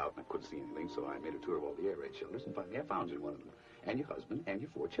blacked out, and I couldn't see anything, so I made a tour of all the air raid shelters, and finally I found you in one of them. And your husband, and your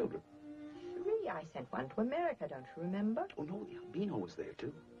 4 children. 3? I sent one to America, don't you remember? Oh, no, the albino was there,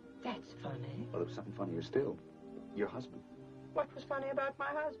 too. That's funny. Well, there was something funnier still. Your husband. What was funny about my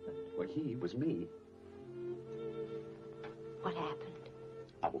husband? Well, he was me. What happened?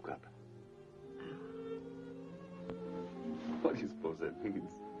 I woke up. What do you suppose that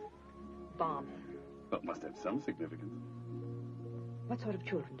means? Bombing. Well, it must have some significance. What sort of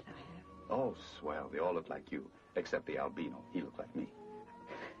children did I have? Oh, swell. They all look like you, except the albino. He looked like me.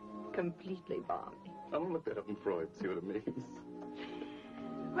 Completely balmy. I'm gonna look that up in Freud, see what it means.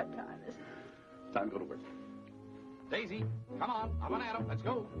 What time is it? Time to go to work. Daisy, come on. Up and at 'em. Let's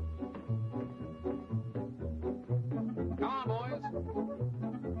go. Come on, boys.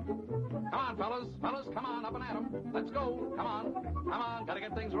 go. Come on. Come on. Gotta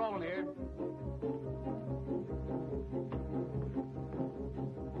get things rolling here.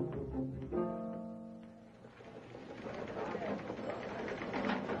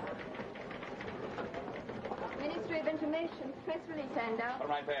 Ministry of Information, press release handout. Put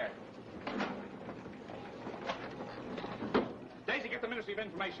 'em right there. Daisy, get the Ministry of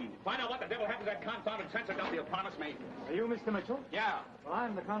Information. Find out what the devil happened to that confounded censor dump you'll promise me. Are you Mr. Mitchell? Yeah. Well,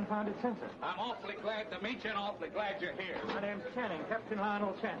 I'm the confounded censor. I'm awfully glad to meet you and awfully glad you're here. My name's Channing, Captain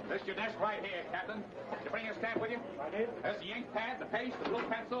Lionel Channing. This is your desk right here, Captain. Did you bring your stamp with you? I did. There's the ink pad, the paste, the blue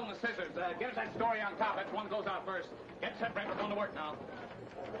pencil, and the scissors. Get us that story on top. That's the one that goes out first. Get set, Brent. We're going to work now.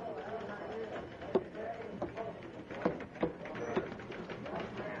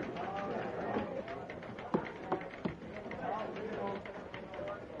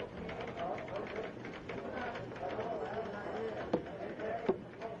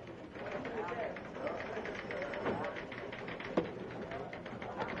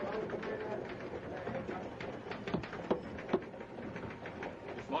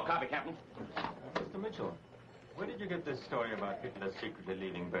 Small copy, Captain. Mr. Mitchell, where did you get this story about Hitler secretly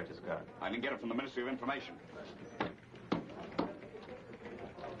leaving Berchtesgaden? I didn't get it from the Ministry of Information.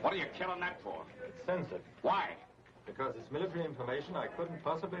 What are you killing that for? It's censored. Why? Because it's military information I couldn't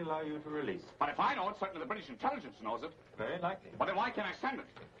possibly allow you to release. But if I know it, certainly the British intelligence knows it. Very likely. Well, then why can't I send it?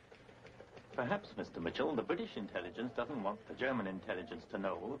 Perhaps, Mr. Mitchell, the British intelligence doesn't want the German intelligence to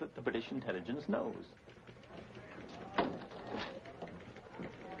know that the British intelligence knows.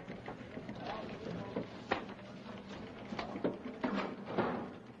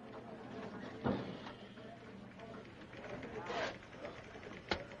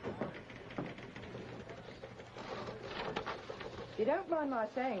 If you don't mind my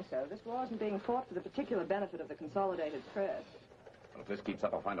saying so, this war isn't being fought for the particular benefit of the consolidated press. Well, if this keeps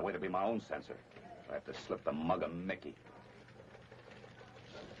up, I'll find a way to be my own censor. I have to slip the mug a Mickey.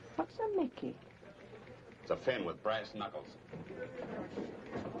 What's a Mickey? It's a fin with brass knuckles.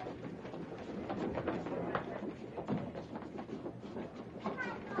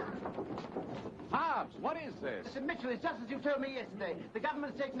 Hobbs, what is this? Mr. Mitchell, it's just as you told me yesterday. The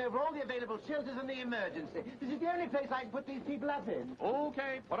government's taken over all the available shelters in the emergency. This is the only place I can put these people up in.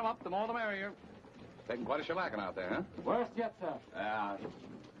 Okay, put them up, the more the merrier. Taking quite a shellacking out there, huh? Worst yet, sir.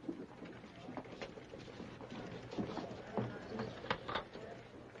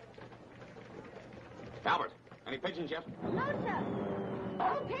 Albert, any pigeons yet? No, sir.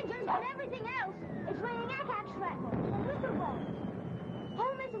 All pigeons and everything else. It's raining attack shrapnel and whistle balls.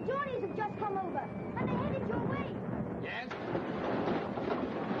 Whole mess of Johnnies have just come over, and they're headed your way. Yes?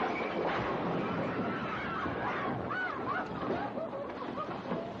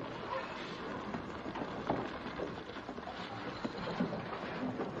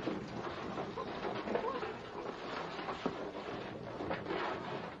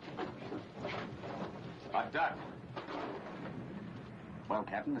 A duck. Well,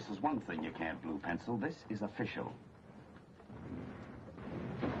 Captain, this is one thing you can't blue pencil. This is official.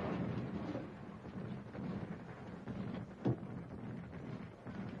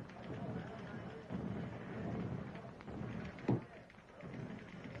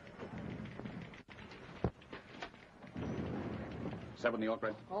 Seven, New York,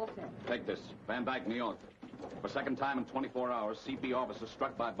 Red? All set. Take this. Van Dyke, New York. For second time in 24 hours, CP officer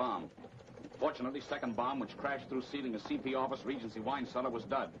struck by bomb. Fortunately, second bomb, which crashed through ceiling of CP office, Regency wine cellar, was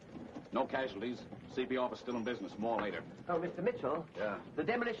dud. No casualties. CP office still in business. More later. Oh, Mr. Mitchell? Yeah? The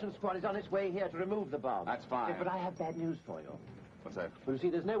demolition squad is on its way here to remove the bomb. That's fine. Yes, but I have bad news for you. What's that? Well, you see,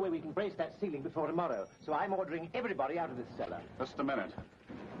 there's no way we can brace that ceiling before tomorrow, so I'm ordering everybody out of this cellar. Just a minute.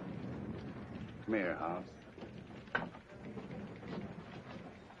 Come here, Hobbs.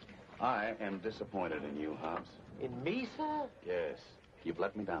 I am disappointed in you, Hobbs. In me, sir? Yes. You've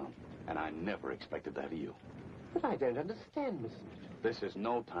let me down, and I never expected that of you. But I don't understand, Mr. Mitchell. This is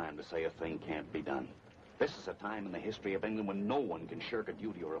no time to say a thing can't be done. This is a time in the history of England when no one can shirk a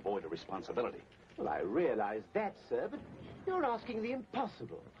duty or avoid a responsibility. Well, I realize that, sir, but you're asking the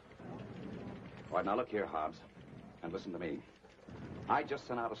impossible. All right, now look here, Hobbs, and listen to me. I just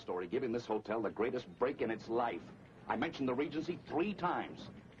sent out a story giving this hotel the greatest break in its life. I mentioned the Regency 3 times.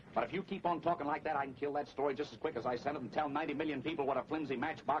 But if you keep on talking like that, I can kill that story just as quick as I sent it and tell 90 million people what a flimsy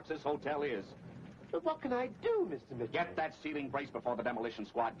matchbox this hotel is. But what can I do, Mr. Mitchell? Get that ceiling braced before the demolition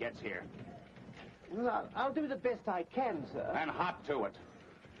squad gets here. Well, I'll do the best I can, sir. And hot to it.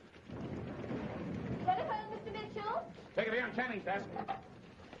 Telephone, Mr. Mitchell? Take it here on Channing's desk.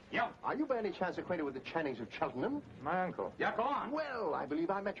 Yeah. Are you by any chance acquainted with the Channings of Cheltenham? My uncle. Yeah, go on. Well, I believe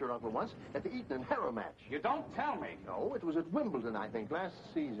I met your uncle once at the Eton and Harrow match. You don't tell me. No, it was at Wimbledon, I think, last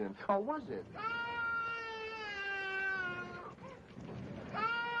season. Or was it?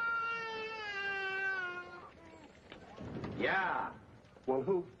 Yeah. Well,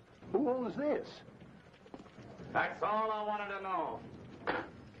 who owns this? That's all I wanted to know.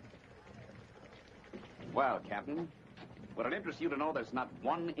 Well, Captain, would it interest you to know there's not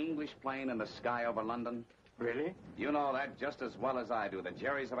one English plane in the sky over London? Really? You know that just as well as I do. The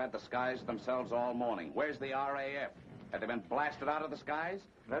Jerrys have had the skies to themselves all morning. Where's the RAF? Have they been blasted out of the skies?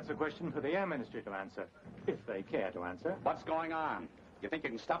 That's a question for the Air Ministry to answer, if they care to answer. What's going on? You think you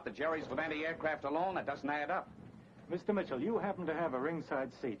can stop the Jerrys with anti-aircraft alone? That doesn't add up. Mr. Mitchell, you happen to have a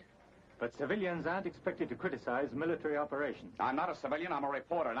ringside seat. But civilians aren't expected to criticize military operations. I'm not a civilian, I'm a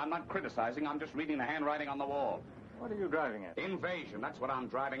reporter, and I'm not criticizing, I'm just reading the handwriting on the wall. What are you driving at? Invasion, that's what I'm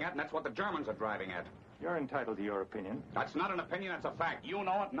driving at, and that's what the Germans are driving at. You're entitled to your opinion. That's not an opinion, that's a fact. You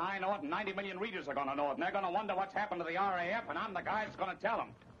know it, and I know it, and 90 million readers are going to know it, and they're going to wonder what's happened to the RAF, and I'm the guy that's going to tell them.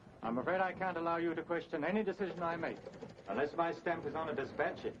 I'm afraid I can't allow you to question any decision I make. Unless my stamp is on a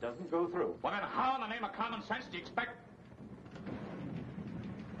dispatch, it doesn't go through. Well, then how in the name of common sense do you expect...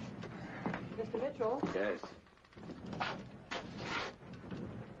 Mr. Mitchell? Yes.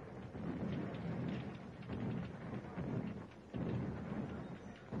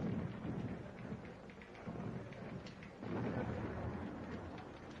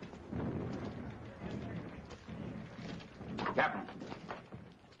 Captain.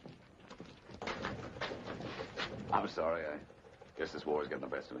 I'm sorry. I guess this war is getting the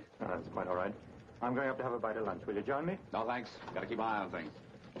best of me. Oh, that's quite all right. I'm going up to have a bite of lunch. Will you join me? No, thanks. Got to keep an eye on things.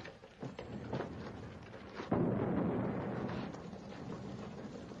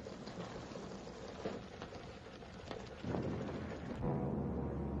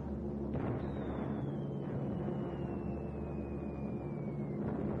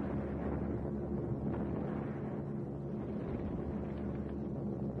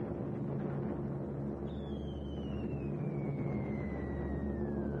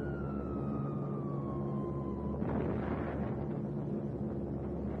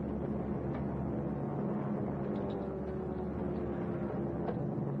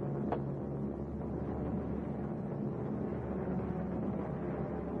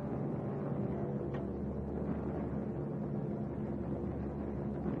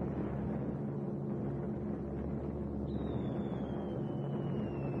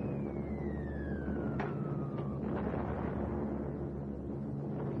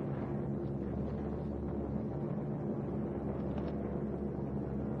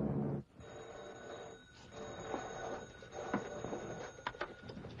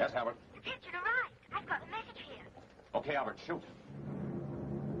 Yes, Albert. The pigeon arrived. I've got a message here. Okay, Albert, shoot.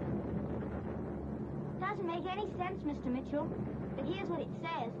 Doesn't make any sense, Mr. Mitchell. But here's what it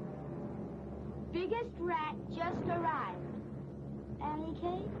says. Biggest rat just arrived. Alley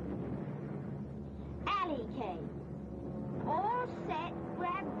K? Alley K. All set,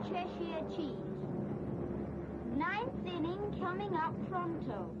 grab Cheshire cheese. 9th inning coming up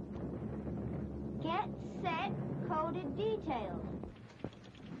pronto. Get set, coded details.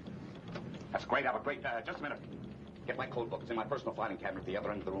 That's great, Albert, great. Just a minute. Get my code book. It's in my personal filing cabinet at the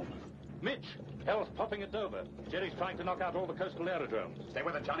other end of the room. Mitch, hell's popping at Dover. Jerry's trying to knock out all the coastal aerodromes. Stay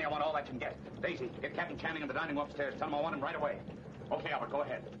with it, Johnny. I want all I can get. Daisy, get Captain Channing in the dining room upstairs. Tell him I want him right away. Okay, Albert, go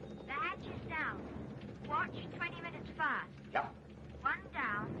ahead. The hatch is down. Watch 20 minutes fast. Yeah. 1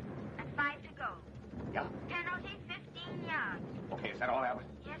 down and 5 to go. Yeah. Penalty 15 yards. Okay, is that all, Albert?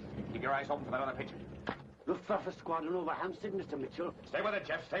 Yes. Keep your eyes open for that other pitcher. Luftwaffe squadron over Hampstead, Mr. Mitchell. Stay with it,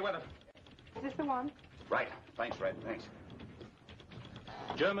 Jeff. Stay with it. Is this the one? Right. Thanks, Red. Thanks.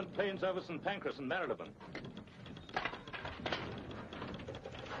 German planes over St. Pancras and Marylebone.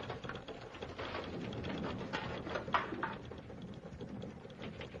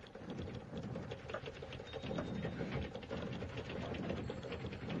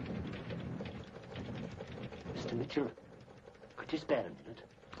 Mr. Mitchell, could you spare a minute?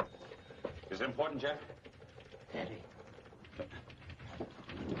 Is it important, Jeff? Very.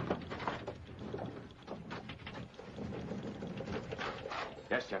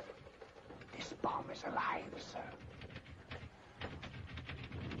 Yes, Jeff. This bomb is alive, sir.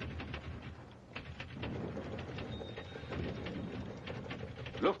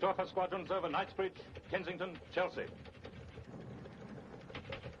 Luftwaffe squadrons over Knightsbridge, Kensington, Chelsea.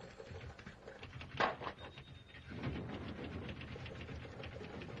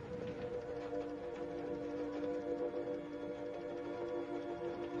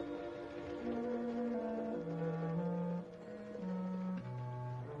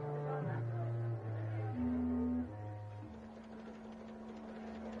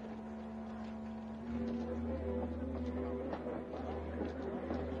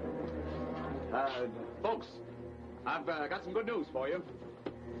 Folks, I've got some good news for you.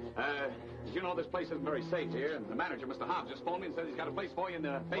 Did you know this place isn't very safe here? And the manager, Mr. Hobbs, just phoned me and said he's got a place for you in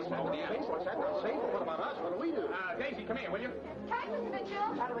the basement of the annex. What's that? Not safe? What about us? What do we do? Daisy, come here, will you? Hi, Mr.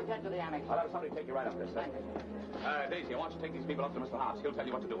 Mitchell. How do we get to the annex? I'll have somebody take you right up there, sir. Daisy, I want you to take these people up to Mr. Hobbs. He'll tell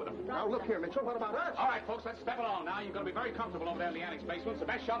you what to do with them. Now, look here, Mitchell. What about us? All right, folks, let's step along now. You're going to be very comfortable over there in the annex basement. It's the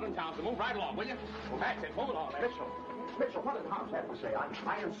best shelter in town, so move right along, will you? That's it. Move along, man. Mitchell, what did Hobbs have to say?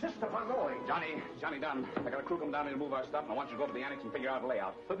 I insist upon knowing. Johnny Dunn. I got a crew come down here to move our stuff, and I want you to go to the annex and figure out a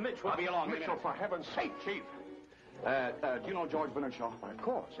layout. But Mitchell... I'll be along. Mitchell, for heaven's sake. Chief. Do you know George Bernard Shaw? Of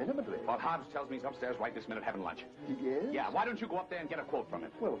course, intimately. Well, Hobbs tells me he's upstairs right this minute having lunch. Yes? Yeah, why don't you go up there and get a quote from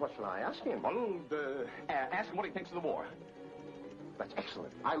him? Well, what shall I ask him? Well, ask him what he thinks of the war. That's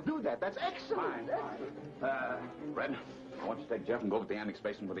excellent. I'll do that. That's excellent. Fine. Red, I want you to take Jeff and go to the annex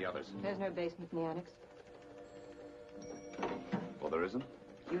basement with the others. There's no basement in the annex. Well, there isn't?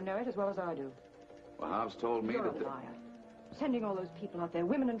 You know it as well as I do. Well, Hobbs told me You're that... a liar. Sending all those people out there,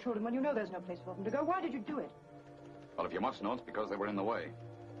 women and children, when you know there's no place for them to go, why did you do it? Well, if you must know, it's because they were in the way.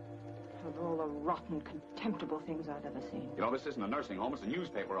 Of all the rotten, contemptible things I've ever seen. You know, this isn't a nursing home, it's a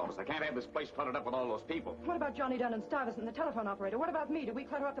newspaper office. I can't have this place cluttered up with all those people. What about Johnny Dunn and Stuyvesant and the telephone operator? What about me? Do we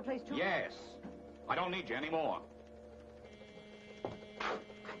clutter up the place too? Yes. I don't need you anymore.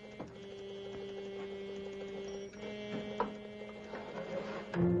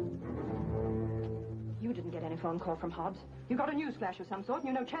 You didn't get any phone call from Hobbs. You got a news flash of some sort, and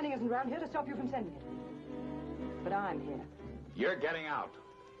you know Channing isn't around here to stop you from sending it. But I'm here. You're getting out.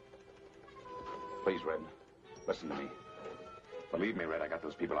 Please, Red, listen to me. Believe me, Red, I got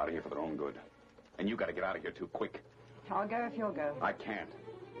those people out of here for their own good. And you got to get out of here too quick. I'll go if you'll go. I can't.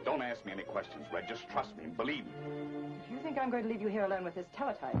 Don't ask me any questions, Red. Just trust me and believe me. If you think I'm going to leave you here alone with this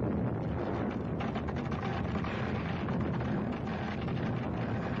teletype...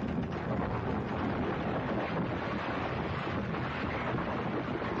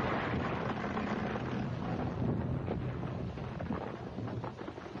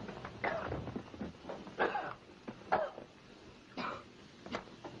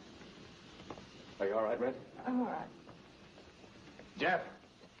 Are you all right, Red? I'm all right. Jeff.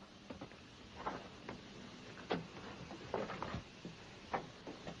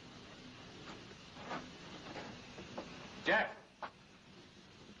 Jeff.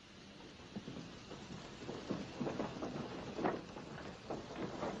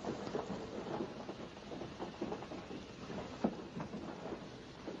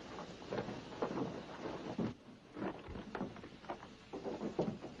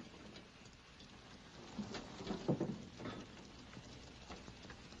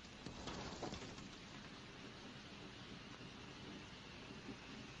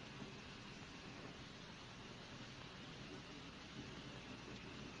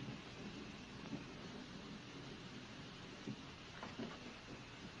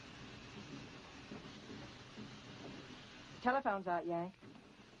 Telephone's out, Yank.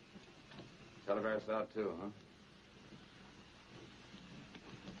 Telegraph's out, too, huh?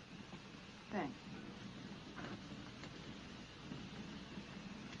 Thanks.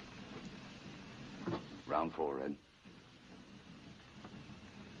 Round 4, Red.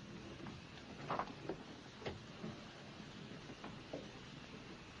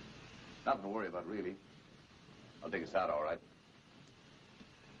 Nothing to worry about, really. I'll dig us out, all right.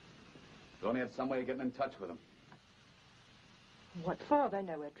 We only had some way of getting in touch with them. What for? They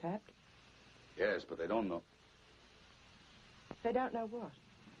know we're trapped. Yes, but they don't know. They don't know what.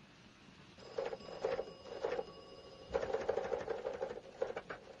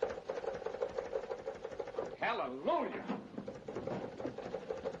 Hallelujah!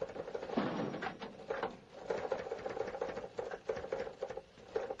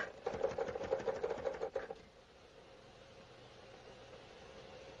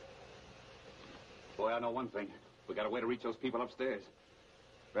 Boy, I know one thing. We got a way to reach those people upstairs.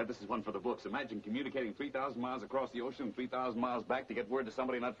 Red, this is one for the books. Imagine communicating 3,000 miles across the ocean and 3,000 miles back to get word to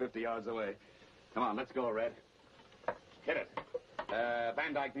somebody not 50 yards away. Come on, let's go, Red. Hit it.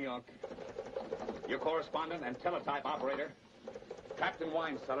 Van Dyke, New York. Your correspondent and teletype operator, trapped in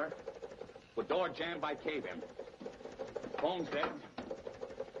wine cellar, with door jammed by cave-in. Phone's dead.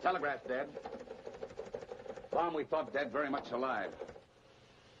 Telegraph dead. Bomb we thought dead, very much alive.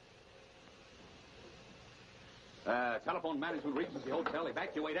 Telephone management, Regency Hotel,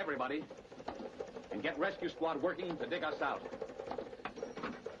 evacuate everybody and get rescue squad working to dig us out.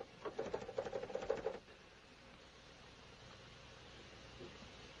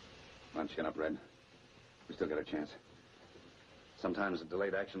 Come on, chin up, Red. We still got a chance. Sometimes the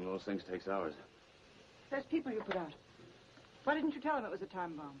delayed action of those things takes hours. Those people you put out. Why didn't you tell them it was a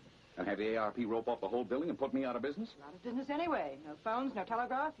time bomb? And have the ARP rope off the whole building and put me out of business? Out of business anyway. No phones, no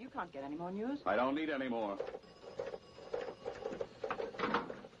telegraph. You can't get any more news. I don't need any more.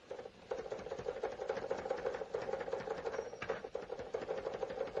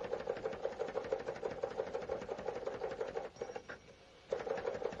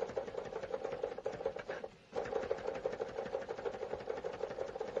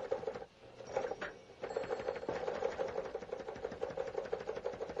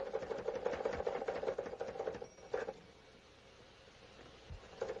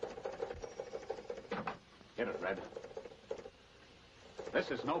 Hit it, Red. This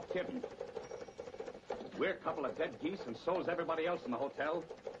is no kidding. We're a couple of dead geese, and so's everybody else in the hotel.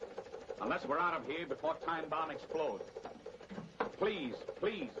 Unless we're out of here before time bomb explodes. Please,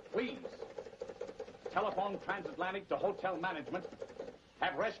 please, please. Telephone transatlantic to hotel management.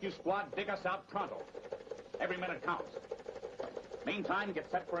 Have rescue squad dig us out pronto. Every minute counts. Meantime, get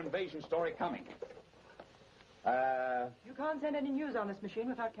set for invasion story coming. You can't send any news on this machine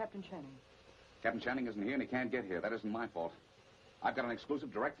without Captain Channing. Captain Channing isn't here and he can't get here. That isn't my fault. I've got an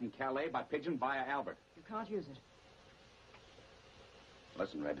exclusive direct from Calais by pigeon via Albert. You can't use it.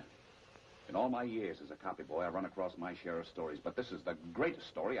 Listen, Red. In all my years as a copy boy, I've run across my share of stories, but this is the greatest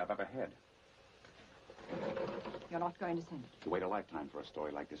story I've ever had. You're not going to send it. You wait a lifetime for a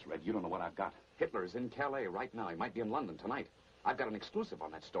story like this, Red. You don't know what I've got. Hitler is in Calais right now. He might be in London tonight. I've got an exclusive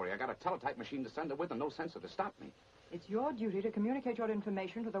on that story. I got a teletype machine to send it with and no sensor to stop me. It's your duty to communicate your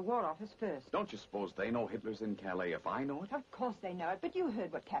information to the War Office first. Don't you suppose they know Hitler's in Calais if I know it? Of course they know it, but you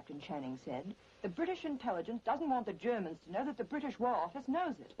heard what Captain Channing said. The British intelligence doesn't want the Germans to know that the British War Office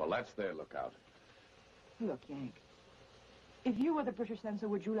knows it. Well, that's their lookout. Look, Yank, if you were the British censor,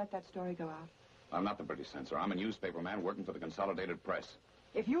 would you let that story go out? I'm not the British censor. I'm a newspaper man working for the Consolidated Press.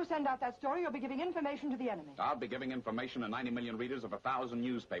 If you send out that story, you'll be giving information to the enemy. I'll be giving information to 90 million readers of 1,000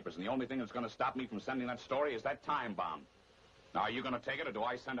 newspapers, and the only thing that's going to stop me from sending that story is that time bomb. Now, are you going to take it, or do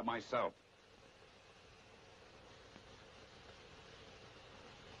I send it myself?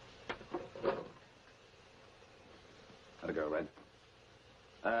 How'd it go, Red?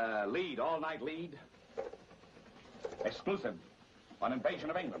 Lead, all-night lead. Exclusive on invasion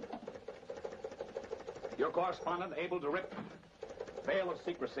of England. Your correspondent able to rip veil of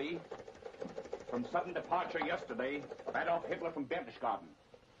secrecy from sudden departure yesterday of Adolf Hitler from Berchtesgaden.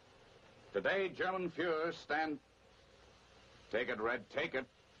 Today, German Führers stand... Take it, Red, take it.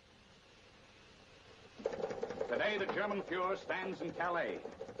 Today, the German Führer stands in Calais.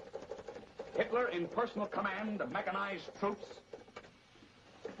 Hitler in personal command of mechanized troops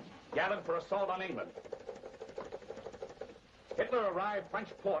gathered for assault on England. Hitler arrived French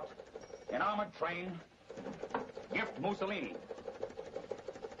port in armored train, gift Mussolini.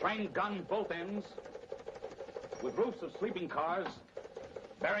 Train gunned both ends with roofs of sleeping cars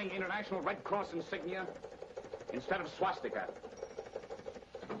bearing International Red Cross insignia instead of swastika.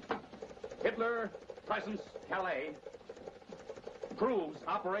 Hitler presence Calais proves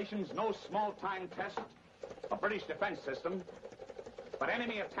operations no small-time test of British defense system, but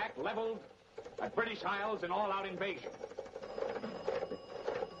enemy attack leveled at British Isles in all-out invasion.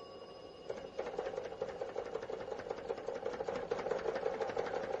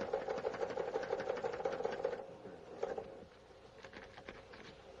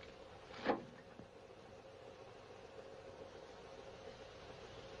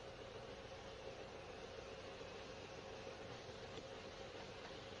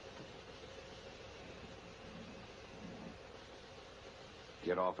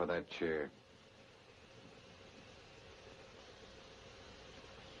 Get off of that chair.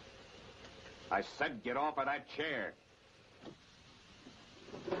 I said get off of that chair.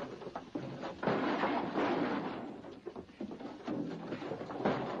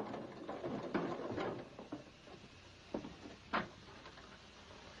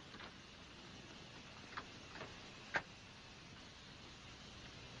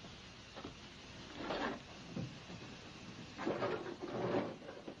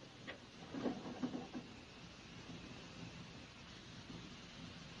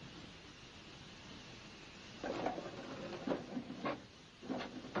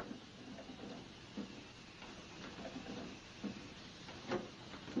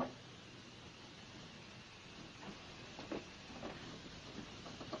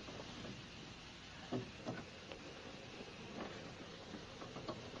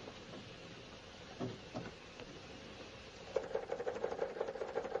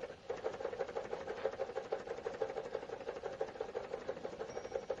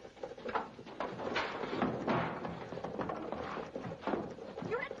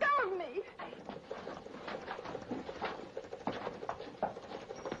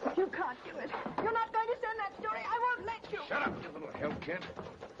 kid.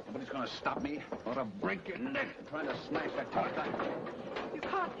 Nobody's gonna stop me or to break your neck trying to smash that teletype. You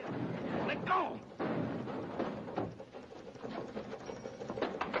can't. Let go!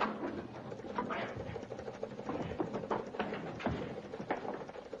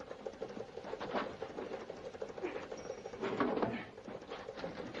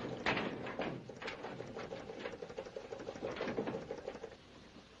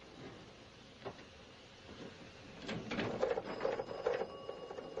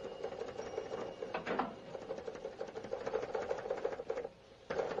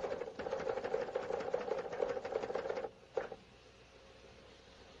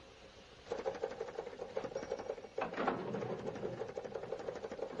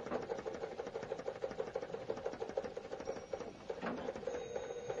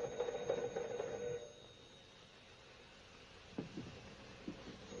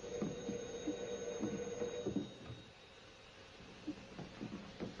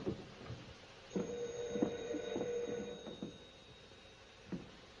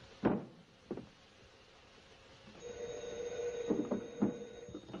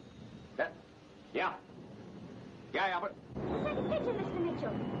 Yeah, Albert? The second picture, Mr.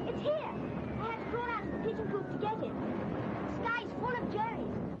 Mitchell. It's here. I had to crawl out to the pigeon coop to get it. The sky's full of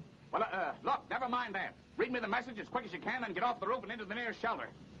jerries. Well, look, never mind that. Read me the message as quick as you can and get off the roof and into the nearest shelter.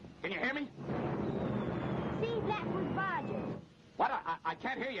 Can you hear me? See Blackwood barges. What? I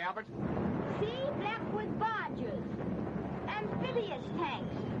can't hear you, Albert. See Blackwood barges. Amphibious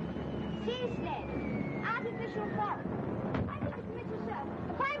tanks. Sea sleds. Artificial forest. I think, Mr. Mitchell, sir,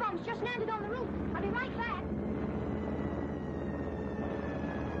 the firebomb's just landed on the roof. I'll be right back.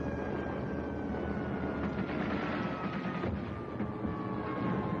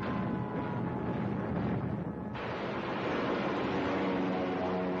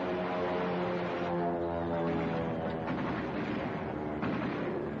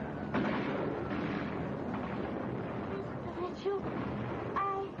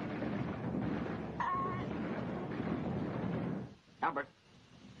 Albert.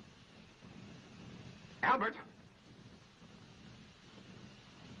 Albert.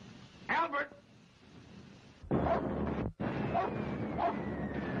 Albert.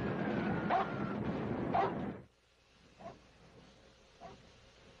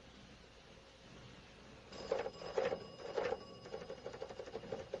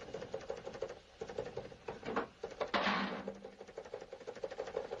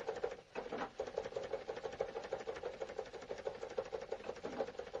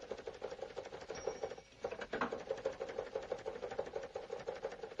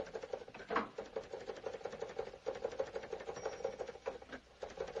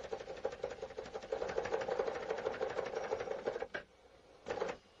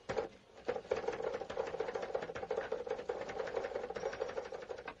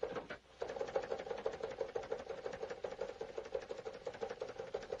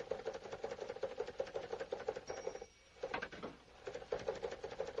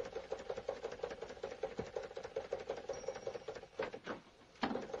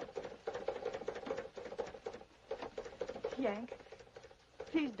 Yank,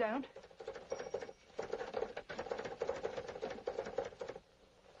 please don't.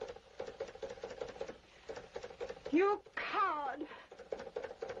 You coward!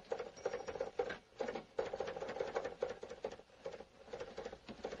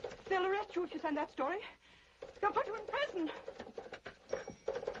 They'll arrest you if you send that story. They'll put you in prison.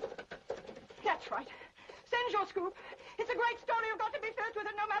 That's right. Send your scoop. It's a great story. You've got to be first with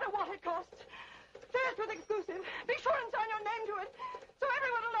it no matter what it costs. First with exclusive. Be sure and sign your name to it, so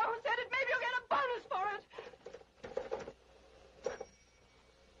everyone will know who said it. Maybe you'll get a bonus for it.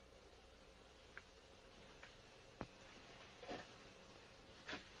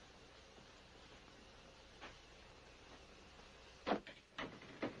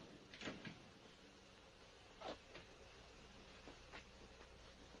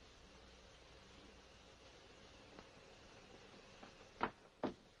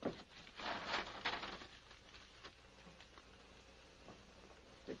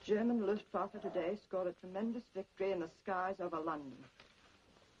 The German Luftwaffe today scored a tremendous victory in the skies over London.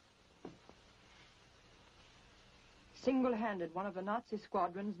 Single-handed, one of the Nazi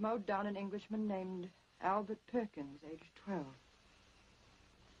squadrons mowed down an Englishman named Albert Perkins, aged 12.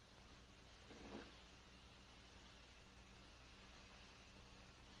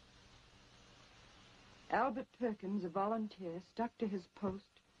 Albert Perkins, a volunteer, stuck to his post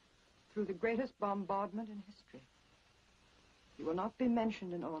through the greatest bombardment in history. He will not be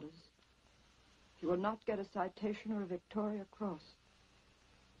mentioned in orders. He will not get a citation or a Victoria Cross.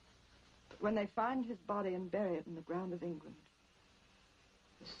 But when they find his body and bury it in the ground of England,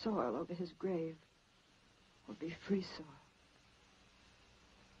 The soil over his grave will be free soil.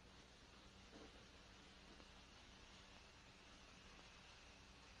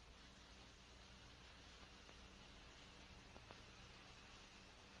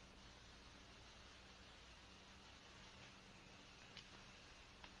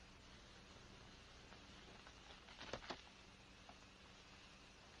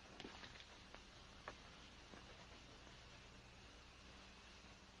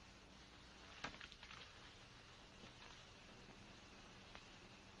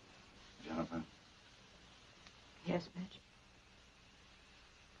 Jennifer? Yes, Mitch?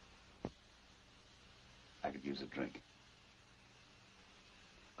 I could use a drink.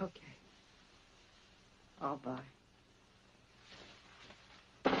 Okay. I'll buy.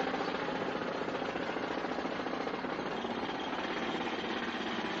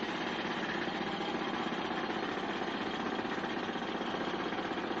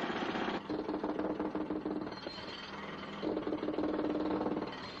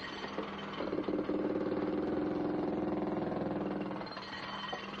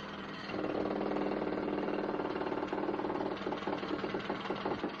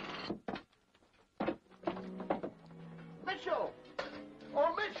 Mitchell!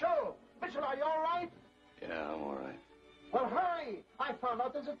 Oh, Mitchell! Mitchell, are you all right? Yeah, I'm all right. Well, hurry! I found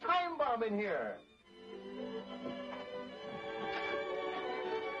out there's a time bomb in here.